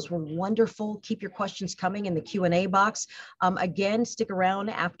videos were wonderful. Keep your questions coming in the Q&A box. Again, stick around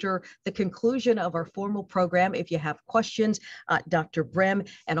after the conclusion of our formal program if you have questions. Dr. Brem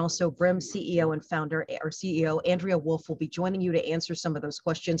and also Brem CEO and founder, or CEO, Andrea Wolf, will be joining you to answer some of those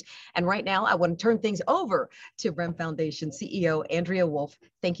questions. And right now, I want to turn things over to Brem Foundation CEO, Andrea Wolf.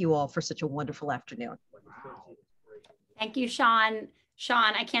 Thank you all for such a wonderful afternoon. Thank you, Sean.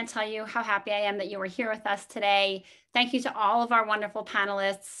 Sean, I can't tell you how happy I am that you were here with us today. Thank you to all of our wonderful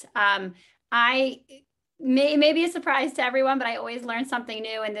panelists. May be a surprise to everyone, but I always learn something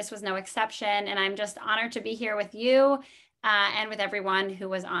new, and this was no exception. And I'm just honored to be here with you and with everyone who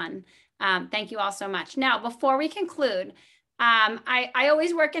was on. Thank you all so much. Now, before we conclude, I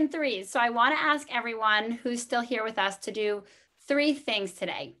always work in threes. So I want to ask everyone who's still here with us to do 3 things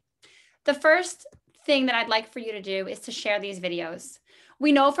today. The first thing that I'd like for you to do is to share these videos.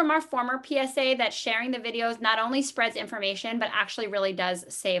 We know from our former PSA that sharing the videos not only spreads information, but actually really does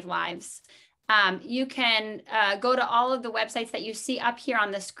save lives. You can go to all of the websites that you see up here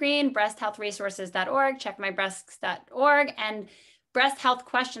on the screen, breasthealthresources.org, checkmybreasts.org, and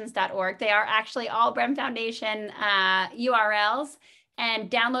breasthealthquestions.org. They are actually all Brem Foundation URLs,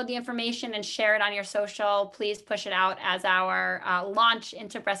 and download the information and share it on your social. Please push it out as our launch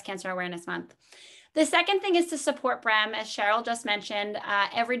into Breast Cancer Awareness Month. The second thing is to support Brem, as Cheryl just mentioned.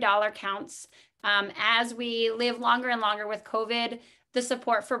 Every dollar counts. As we live longer and longer with COVID, the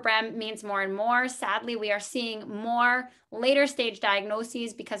support for Brem means more and more. Sadly, we are seeing more later stage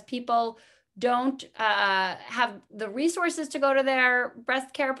diagnoses because people don't have the resources to go to their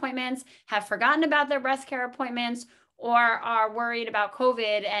breast care appointments, have forgotten about their breast care appointments, or are worried about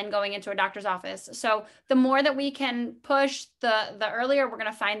COVID and going into a doctor's office. So the more that we can push, the earlier we're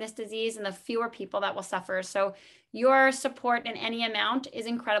going to find this disease and the fewer people that will suffer. So your support in any amount is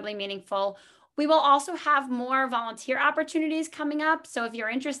incredibly meaningful. We will also have more volunteer opportunities coming up. So if you're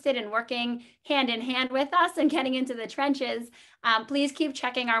interested in working hand in hand with us and getting into the trenches, please keep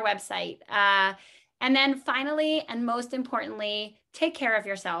checking our website. And then finally, and most importantly, take care of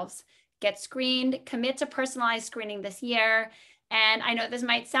yourselves. Get screened, commit to personalized screening this year. And I know this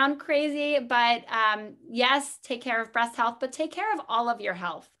might sound crazy, but yes, take care of breast health, but take care of all of your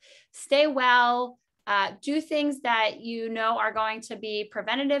health. Stay well, do things that you know are going to be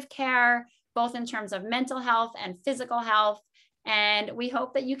preventative care, both in terms of mental health and physical health. And we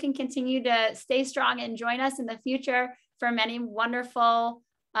hope that you can continue to stay strong and join us in the future for many wonderful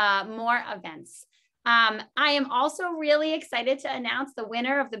more events. I am also really excited to announce the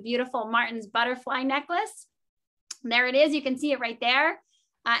winner of the beautiful Martin's butterfly necklace. There it is. You can see it right there.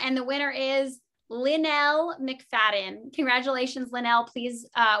 And the winner is Linnell McFadden. Congratulations, Linnell. Please,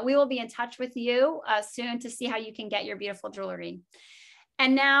 we will be in touch with you soon to see how you can get your beautiful jewelry.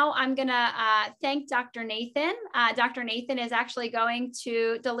 And now I'm going to thank Dr. Nathan. Dr. Nathan is actually going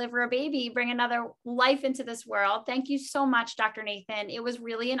to deliver a baby, bring another life into this world. Thank you so much, Dr. Nathan. It was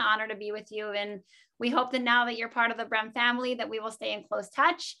really an honor to be with you. And we hope that now that you're part of the Brem family, that we will stay in close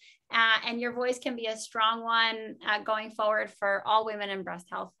touch and your voice can be a strong one going forward for all women in breast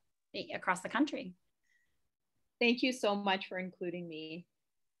health across the country. Thank you so much for including me.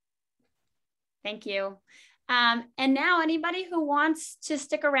 Thank you. And now anybody who wants to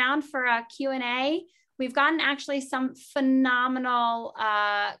stick around for a Q&A, we've gotten actually some phenomenal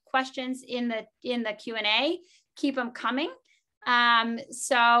questions in the Q&A. Keep them coming.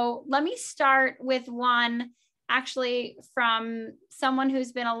 So let me start with one actually from someone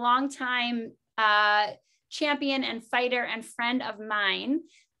who's been a long time champion and fighter and friend of mine.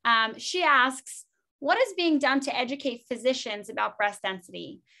 She asks, what is being done to educate physicians about breast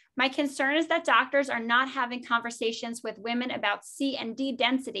density? My concern is that doctors are not having conversations with women about C and D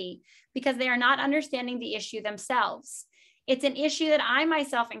density because they are not understanding the issue themselves. It's an issue that I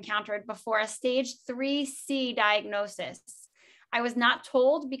myself encountered before a stage 3C diagnosis. I was not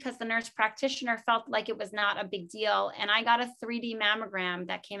told because the nurse practitioner felt like it was not a big deal, and I got a 3D mammogram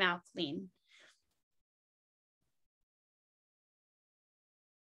that came out clean.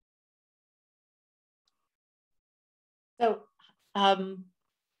 So,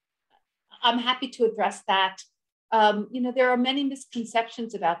 I'm happy to address that. There are many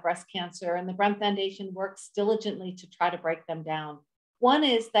misconceptions about breast cancer, and the Brem Foundation works diligently to try to break them down. One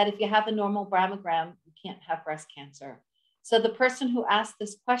is that if you have a normal mammogram, you can't have breast cancer. So the person who asked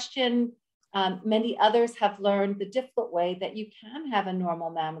this question, many others have learned the difficult way that you can have a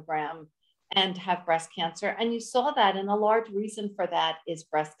normal mammogram and have breast cancer. And you saw that, and a large reason for that is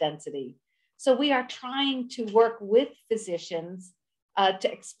breast density. So we are trying to work with physicians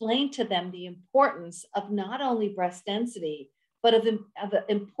to explain to them the importance of not only breast density, but of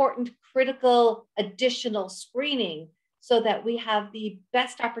important critical additional screening so that we have the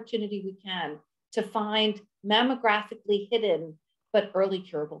best opportunity we can to find mammographically hidden but early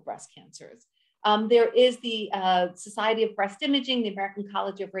curable breast cancers. There is the Society of Breast Imaging. The American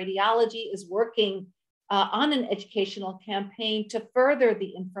College of Radiology is working on an educational campaign to further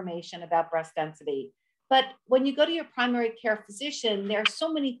the information about breast density. But when you go to your primary care physician, there are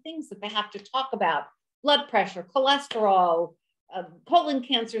so many things that they have to talk about: blood pressure, cholesterol, colon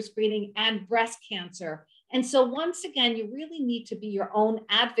cancer screening, and breast cancer. And so once again, you really need to be your own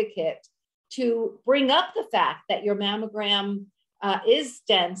advocate to bring up the fact that your mammogram is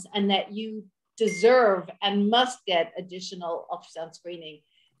dense and that you deserve and must get additional ultrasound screening.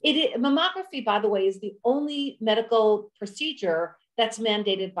 Mammography, by the way, is the only medical procedure that's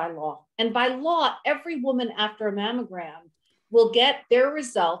mandated by law. And by law, every woman after a mammogram will get their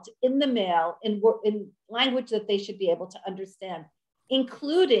result in the mail in language that they should be able to understand,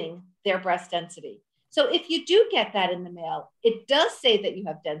 including their breast density. So if you do get that in the mail, it does say that you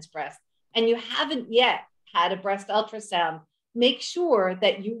have dense breast and you haven't yet had a breast ultrasound, make sure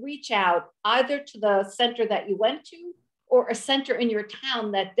that you reach out either to the center that you went to or a center in your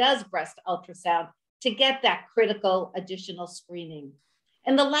town that does breast ultrasound to get that critical additional screening.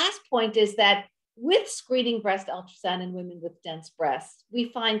 And the last point is that with screening breast ultrasound in women with dense breasts, we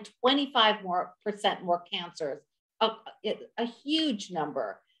find 25% more cancers, a huge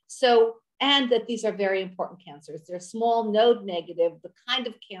number. So, and that these are very important cancers. They're small node negative, the kind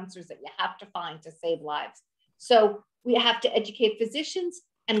of cancers that you have to find to save lives. So we have to educate physicians,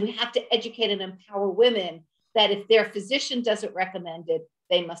 and we have to educate and empower women that if their physician doesn't recommend it,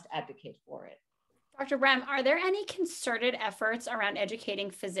 they must advocate for it. Dr. Brem, are there any concerted efforts around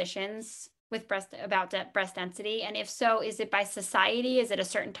educating physicians with breast density? And if so, is it by society? Is it a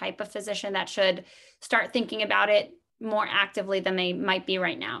certain type of physician that should start thinking about it more actively than they might be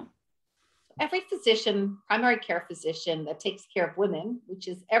right now? Every physician, primary care physician that takes care of women, which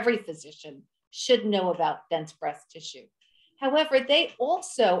is every physician, should know about dense breast tissue. However, they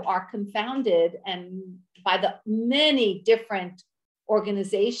also are confounded and by the many different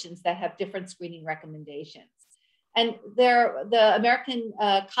organizations that have different screening recommendations. And the American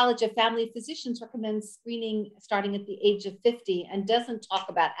College of Family Physicians recommends screening starting at the age of 50 and doesn't talk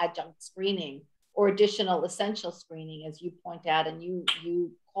about adjunct screening or additional essential screening, as you point out, and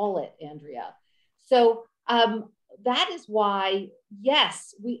you call it, Andrea. So that is why,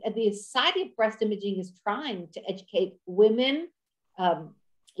 yes, the Society of Breast Imaging is trying to educate women,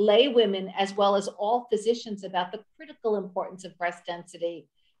 lay women, as well as all physicians about the critical importance of breast density.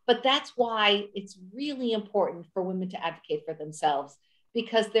 But that's why it's really important for women to advocate for themselves,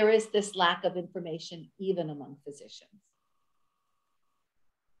 because there is this lack of information even among physicians.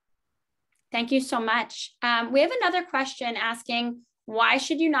 Thank you so much. We have another question asking, why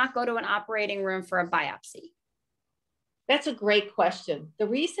should you not go to an operating room for a biopsy? That's a great question. The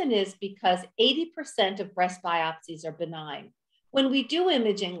reason is because 80% of breast biopsies are benign. When we do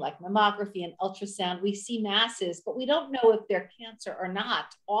imaging like mammography and ultrasound, we see masses, but we don't know if they're cancer or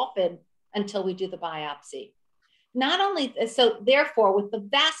not often until we do the biopsy. Not only, so therefore, with the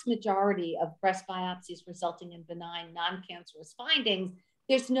vast majority of breast biopsies resulting in benign, non-cancerous findings,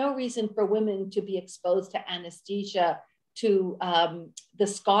 there's no reason for women to be exposed to anesthesia, to the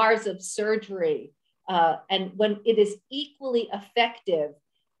scars of surgery. And when it is equally effective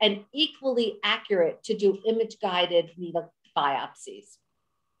and equally accurate to do image-guided needle biopsies.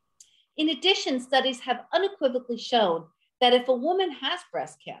 In addition, studies have unequivocally shown that if a woman has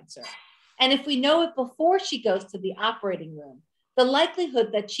breast cancer, and if we know it before she goes to the operating room, the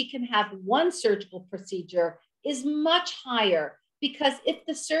likelihood that she can have one surgical procedure is much higher, because if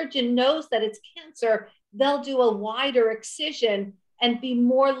the surgeon knows that it's cancer, they'll do a wider excision and be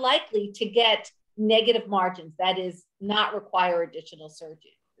more likely to get negative margins, that is, not require additional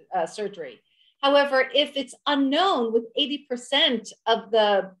surgery. However, if it's unknown, with 80% of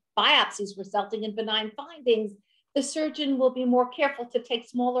the biopsies resulting in benign findings, the surgeon will be more careful to take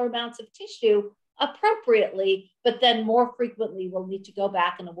smaller amounts of tissue appropriately, but then more frequently will need to go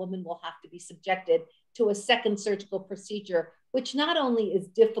back, and a woman will have to be subjected to a second surgical procedure, which not only is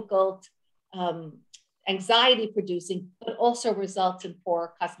difficult, anxiety producing, but also results in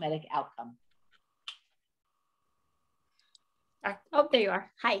poor cosmetic outcome. Oh, there you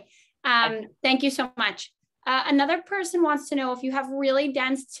are. Hi. Thank you so much. Another person wants to know, if you have really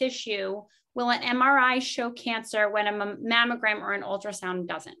dense tissue, will an MRI show cancer when a mammogram or an ultrasound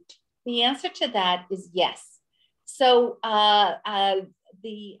doesn't? The answer to that is yes. So as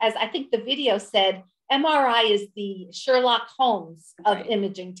I think the video said, MRI is the Sherlock Holmes of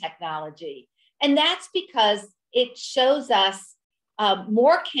imaging technology. And that's because it shows us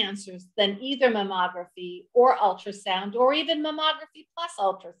more cancers than either mammography or ultrasound, or even mammography plus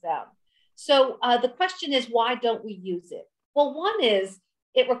ultrasound. So the question is, why don't we use it? Well, one is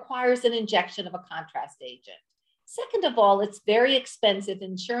it requires an injection of a contrast agent. Second of all, it's very expensive.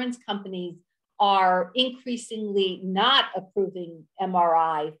 Insurance companies are increasingly not approving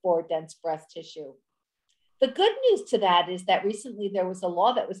MRI for dense breast tissue. The good news to that is that recently there was a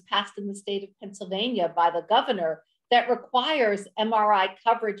law that was passed in the state of Pennsylvania by the governor that requires MRI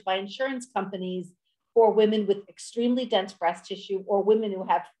coverage by insurance companies for women with extremely dense breast tissue, or women who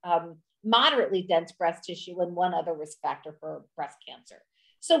have moderately dense breast tissue and one other risk factor for breast cancer.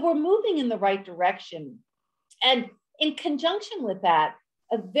 So we're moving in the right direction. And in conjunction with that,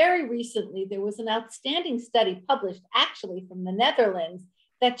 very recently, there was an outstanding study published actually from the Netherlands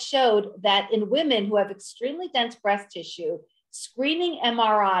that showed that in women who have extremely dense breast tissue, screening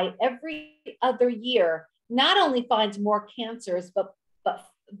MRI every other year not only finds more cancers, but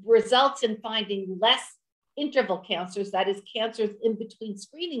results in finding less interval cancers, that is, cancers in between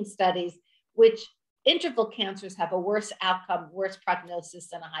screening studies, which interval cancers have a worse outcome, worse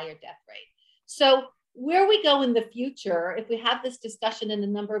prognosis, and a higher death rate. So where we go in the future, if we have this discussion in a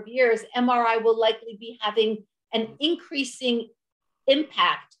number of years, MRI will likely be having an increasing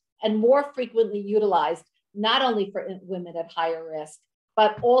impact and more frequently utilized, not only for women at higher risk,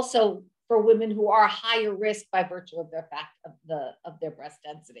 but also for women who are higher risk by virtue of their fact of their breast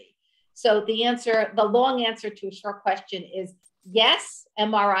density. So the long answer to a short question is yes,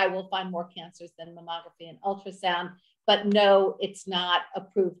 MRI will find more cancers than mammography and ultrasound, but no, it's not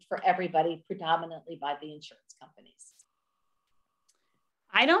approved for everybody, predominantly by the insurance companies.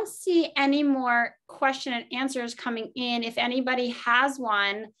 I don't see any more question and answers coming in. If anybody has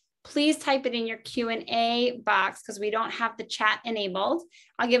one, please type it in your Q&A box because we don't have the chat enabled.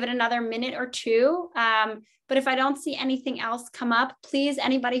 I'll give it another minute or two. But if I don't see anything else come up, please,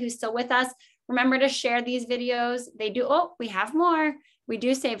 anybody who's still with us, remember to share these videos. They do, oh, we have more. We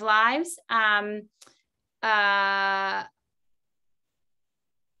do save lives. I'll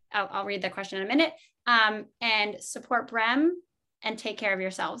read the question in a minute. And support Brem and take care of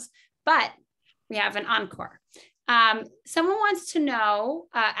yourselves. But we have an encore. Someone wants to know,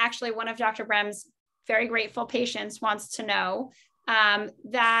 actually one of Dr. Brem's very grateful patients wants to know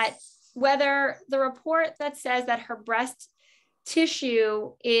that whether the report that says that her breast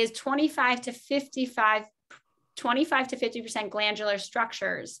tissue is 25 to 50% glandular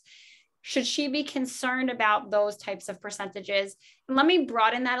structures, should she be concerned about those types of percentages? And let me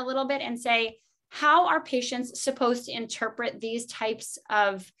broaden that a little bit and say, how are patients supposed to interpret these types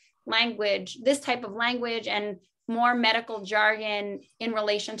of language, this type of language and more medical jargon in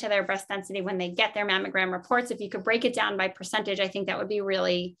relation to their breast density when they get their mammogram reports? If you could break it down by percentage, I think that would be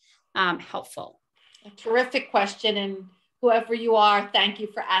really helpful. A terrific question. And whoever you are, thank you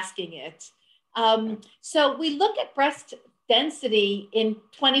for asking it. So we look at breast density in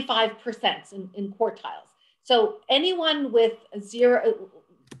 25% in quartiles. So anyone with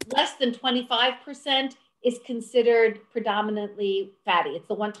less than 25% is considered predominantly fatty. It's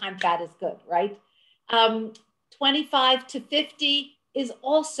the one-time fat is good, right? 25 to 50 is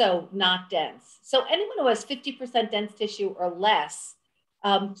also not dense. So anyone who has 50% dense tissue or less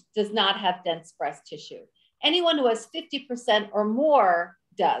does not have dense breast tissue. Anyone who has 50% or more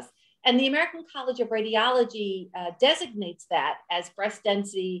does. And the American College of Radiology designates that as breast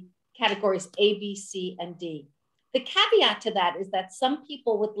density categories A, B, C, and D. The caveat to that is that some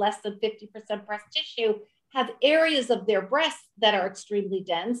people with less than 50% breast tissue have areas of their breasts that are extremely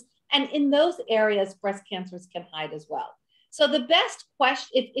dense. And in those areas, breast cancers can hide as well. So the best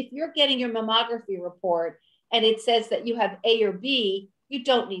question, if you're getting your mammography report and it says that you have A or B, you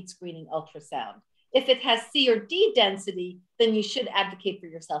don't need screening ultrasound. If it has C or D density, then you should advocate for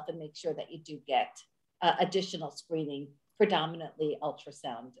yourself and make sure that you do get additional screening, predominantly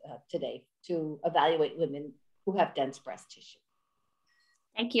ultrasound today, to evaluate women who have dense breast tissue.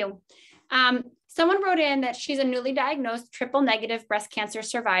 Thank you. Someone wrote in that she's a newly diagnosed triple negative breast cancer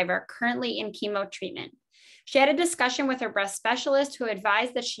survivor currently in chemo treatment. She had a discussion with her breast specialist who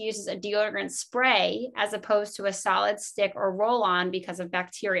advised that she uses a deodorant spray as opposed to a solid stick or roll-on because of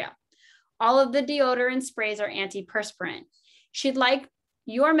bacteria. All of the deodorant sprays are antiperspirant. She'd like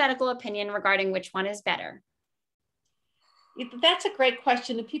your medical opinion regarding which one is better. That's a great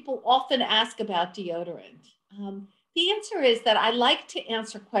question, and people often ask about deodorant. The answer is that I like to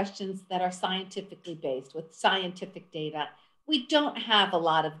answer questions that are scientifically based with scientific data. We don't have a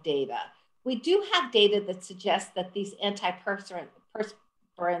lot of data. We do have data that suggests that these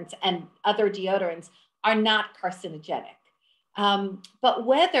antiperspirants and other deodorants are not carcinogenic. But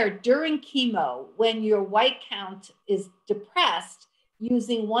whether during chemo, when your white count is depressed,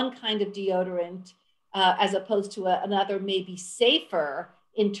 using one kind of deodorant as opposed to another may be safer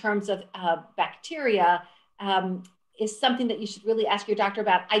in terms of bacteria, is something that you should really ask your doctor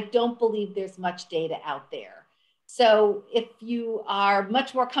about. I don't believe there's much data out there. So if you are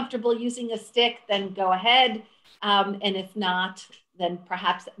much more comfortable using a stick, then go ahead. And if not, then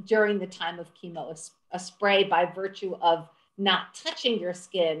perhaps during the time of chemo, a spray by virtue of not touching your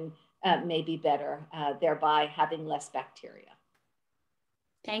skin may be better, thereby having less bacteria.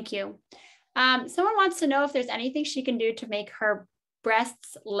 Thank you. Someone wants to know if there's anything she can do to make her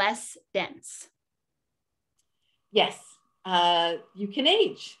breasts less dense. Yes, you can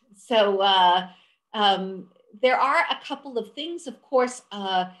age. So there are a couple of things, of course,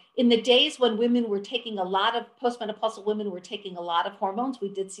 in the days when women were taking a lot of, postmenopausal women were taking a lot of hormones, we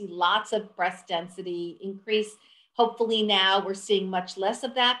did see lots of breast density increase. Hopefully now we're seeing much less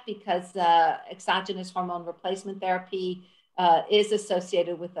of that because exogenous hormone replacement therapy is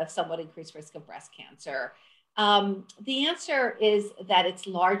associated with a somewhat increased risk of breast cancer. The answer is that it's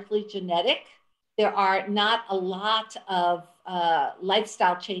largely genetic. There are not a lot of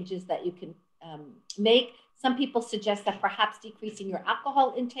lifestyle changes that you can make. Some people suggest that perhaps decreasing your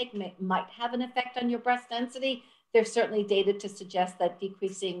alcohol intake might have an effect on your breast density. there's certainly data to suggest that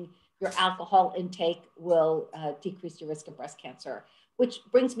decreasing your alcohol intake will decrease your risk of breast cancer. Which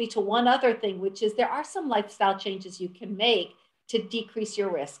brings me to one other thing, which is there are some lifestyle changes you can make to decrease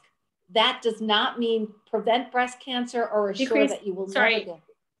your risk. That does not mean prevent breast cancer or assure that you will never get.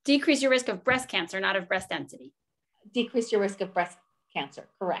 Decrease your risk of breast cancer, not of breast density. Decrease your risk of breast cancer.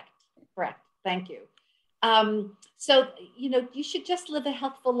 Correct. Thank you. So, you should just live a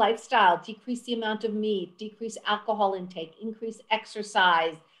healthful lifestyle, decrease the amount of meat, decrease alcohol intake, increase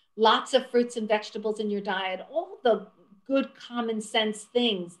exercise, lots of fruits and vegetables in your diet, all the good common sense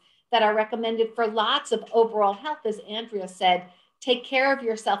things that are recommended for lots of overall health. As Andrea said, take care of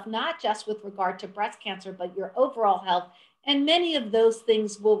yourself, not just with regard to breast cancer, but your overall health. And many of those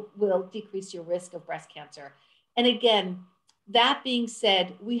things will decrease your risk of breast cancer. And again, that being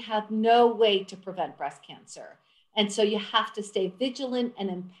said, we have no way to prevent breast cancer. And so you have to stay vigilant and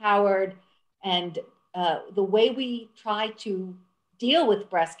empowered. And the way we try to deal with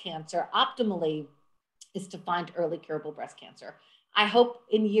breast cancer optimally is to find early curable breast cancer. I hope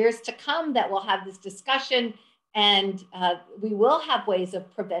in years to come that we'll have this discussion and we will have ways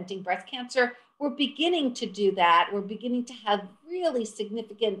of preventing breast cancer. We're beginning to do that. We're beginning to have really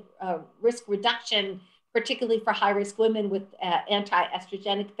significant risk reduction, particularly for high-risk women with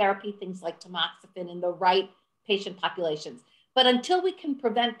anti-estrogenic therapy, things like tamoxifen in the right patient populations. But until we can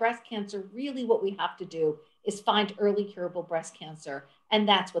prevent breast cancer, really what we have to do is find early curable breast cancer. And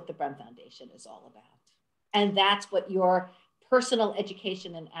that's what the Brem Foundation is all about. And that's what your personal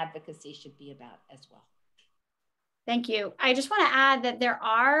education and advocacy should be about as well. Thank you. I just want to add that there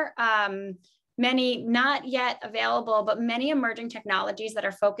are many not yet available, but many emerging technologies that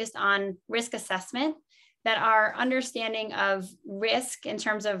are focused on risk assessment, that our understanding of risk in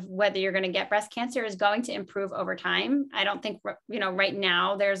terms of whether you're going to get breast cancer is going to improve over time. I don't think, right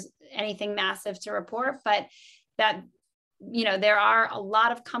now there's anything massive to report, but that, there are a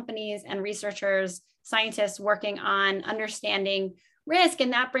lot of companies and researchers, scientists working on understanding risk.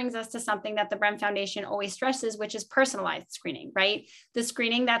 And that brings us to something that the Brem Foundation always stresses, which is personalized screening, right? The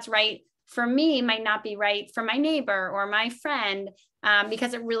screening that's right for me might not be right for my neighbor or my friend,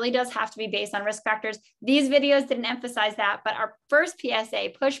 because it really does have to be based on risk factors. These videos didn't emphasize that, but our first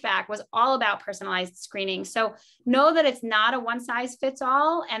PSA pushback was all about personalized screening. So know that it's not a one size fits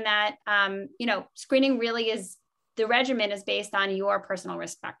all, and that, screening really is, the regimen is based on your personal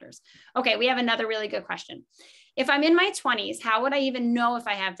risk factors. Okay, we have another really good question. If I'm in my 20s, how would I even know if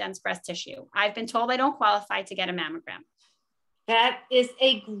I have dense breast tissue? I've been told I don't qualify to get a mammogram. That is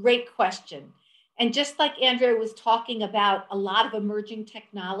a great question. And just like Andrea was talking about a lot of emerging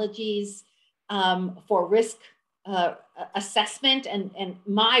technologies for risk assessment and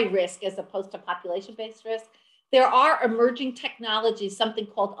my risk as opposed to population-based risk, there are emerging technologies, something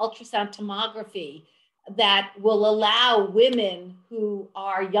called ultrasound tomography, that will allow women who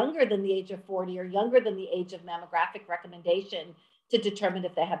are younger than the age of 40 or younger than the age of mammographic recommendation to determine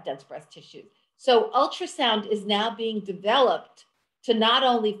if they have dense breast tissue. So ultrasound is now being developed to not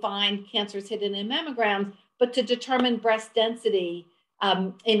only find cancers hidden in mammograms, but to determine breast density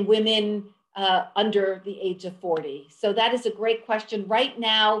in women under the age of 40. So that is a great question. Right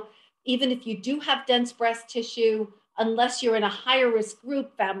now, even if you do have dense breast tissue, unless you're in a higher risk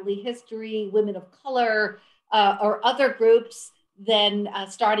group, family history, women of color, or other groups, then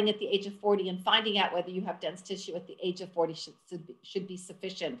starting at the age of 40 and finding out whether you have dense tissue at the age of 40 should be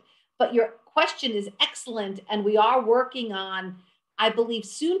sufficient. But your question is excellent, and we are working on, I believe,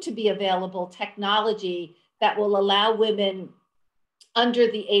 soon to be available technology that will allow women under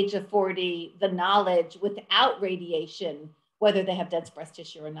the age of 40 the knowledge without radiation, whether they have dense breast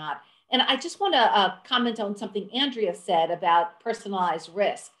tissue or not. And I just want to comment on something Andrea said about personalized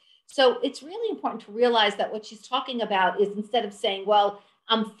risk. So it's really important to realize that what she's talking about is, instead of saying, well,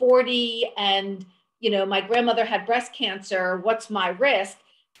 I'm 40 and my grandmother had breast cancer, what's my risk?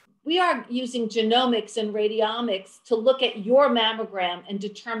 We are using genomics and radiomics to look at your mammogram and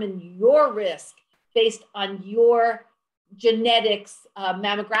determine your risk based on your genetics,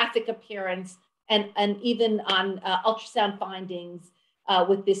 mammographic appearance, and even on ultrasound findings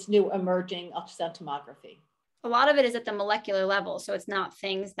with this new emerging ultrasound tomography. A lot of it is at the molecular level. So it's not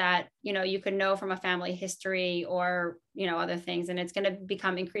things that, you could know from a family history or, other things, and it's going to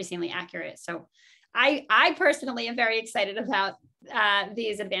become increasingly accurate. So I personally am very excited about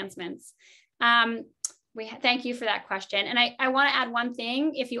these advancements. Thank you for that question. And I want to add one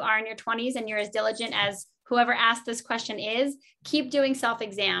thing. If you are in your 20s and you're as diligent as whoever asked this question is, keep doing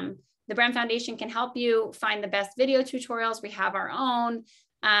self-exam. The Brem Foundation can help you find the best video tutorials. We have our own.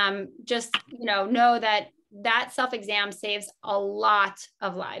 Just know that self-exam saves a lot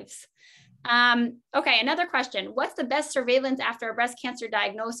of lives. Okay, another question. What's the best surveillance after a breast cancer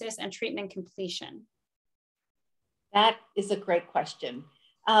diagnosis and treatment completion? That is a great question.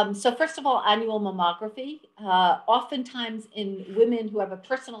 So first of all, annual mammography. Oftentimes in women who have a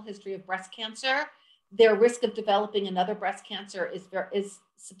personal history of breast cancer, their risk of developing another breast cancer is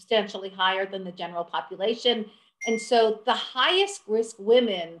substantially higher than the general population. And so the highest risk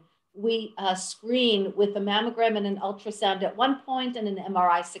women, we screen with a mammogram and an ultrasound at one point and an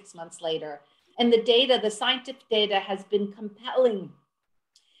MRI 6 months later. And the data, the scientific data has been compelling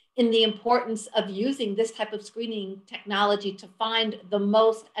in the importance of using this type of screening technology to find the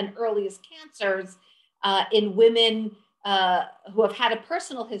most and earliest cancers in women who have had a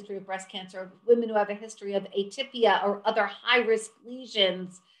personal history of breast cancer, women who have a history of atypia or other high-risk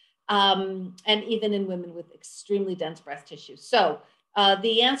lesions, and even in women with extremely dense breast tissue. So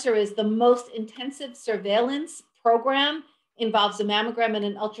the answer is the most intensive surveillance program involves a mammogram and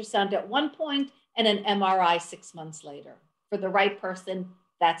an ultrasound at one point and an MRI 6 months later. For the right person,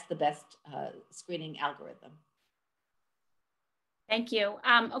 that's the best screening algorithm. Thank you.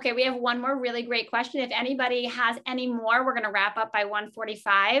 Okay, we have one more really great question. If anybody has any more, we're going to wrap up by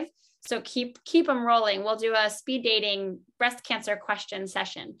 1:45. So keep them rolling. We'll do a speed dating breast cancer question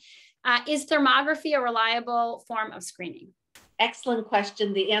session. Is thermography a reliable form of screening? Excellent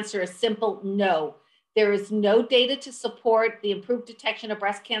question. The answer is simple, no. There is no data to support the improved detection of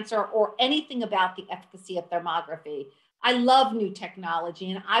breast cancer or anything about the efficacy of thermography. I love new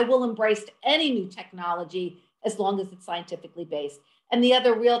technology and I will embrace any new technology as long as it's scientifically based. And the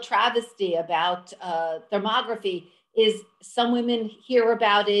other real travesty about thermography is some women hear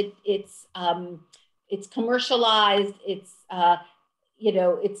about it, it's commercialized, it's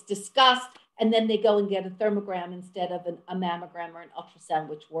discussed, and then they go and get a thermogram instead of a mammogram or an ultrasound,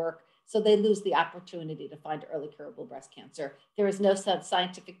 which work. So they lose the opportunity to find early curable breast cancer. There is no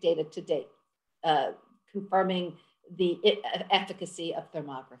scientific data to date confirming the efficacy of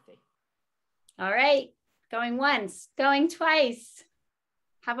thermography. All right, going once, going twice.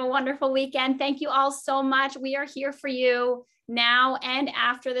 Have a wonderful weekend. Thank you all so much. We are here for you now and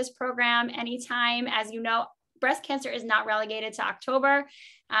after this program, anytime. As you know, breast cancer is not relegated to October.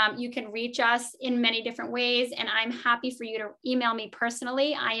 You can reach us in many different ways, and I'm happy for you to email me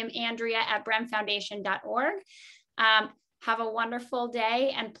personally. I am Andrea@bremfoundation.org. Have a wonderful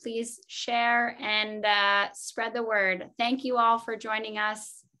day, and please share and spread the word. Thank you all for joining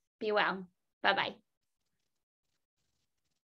us. Be well. Bye-bye.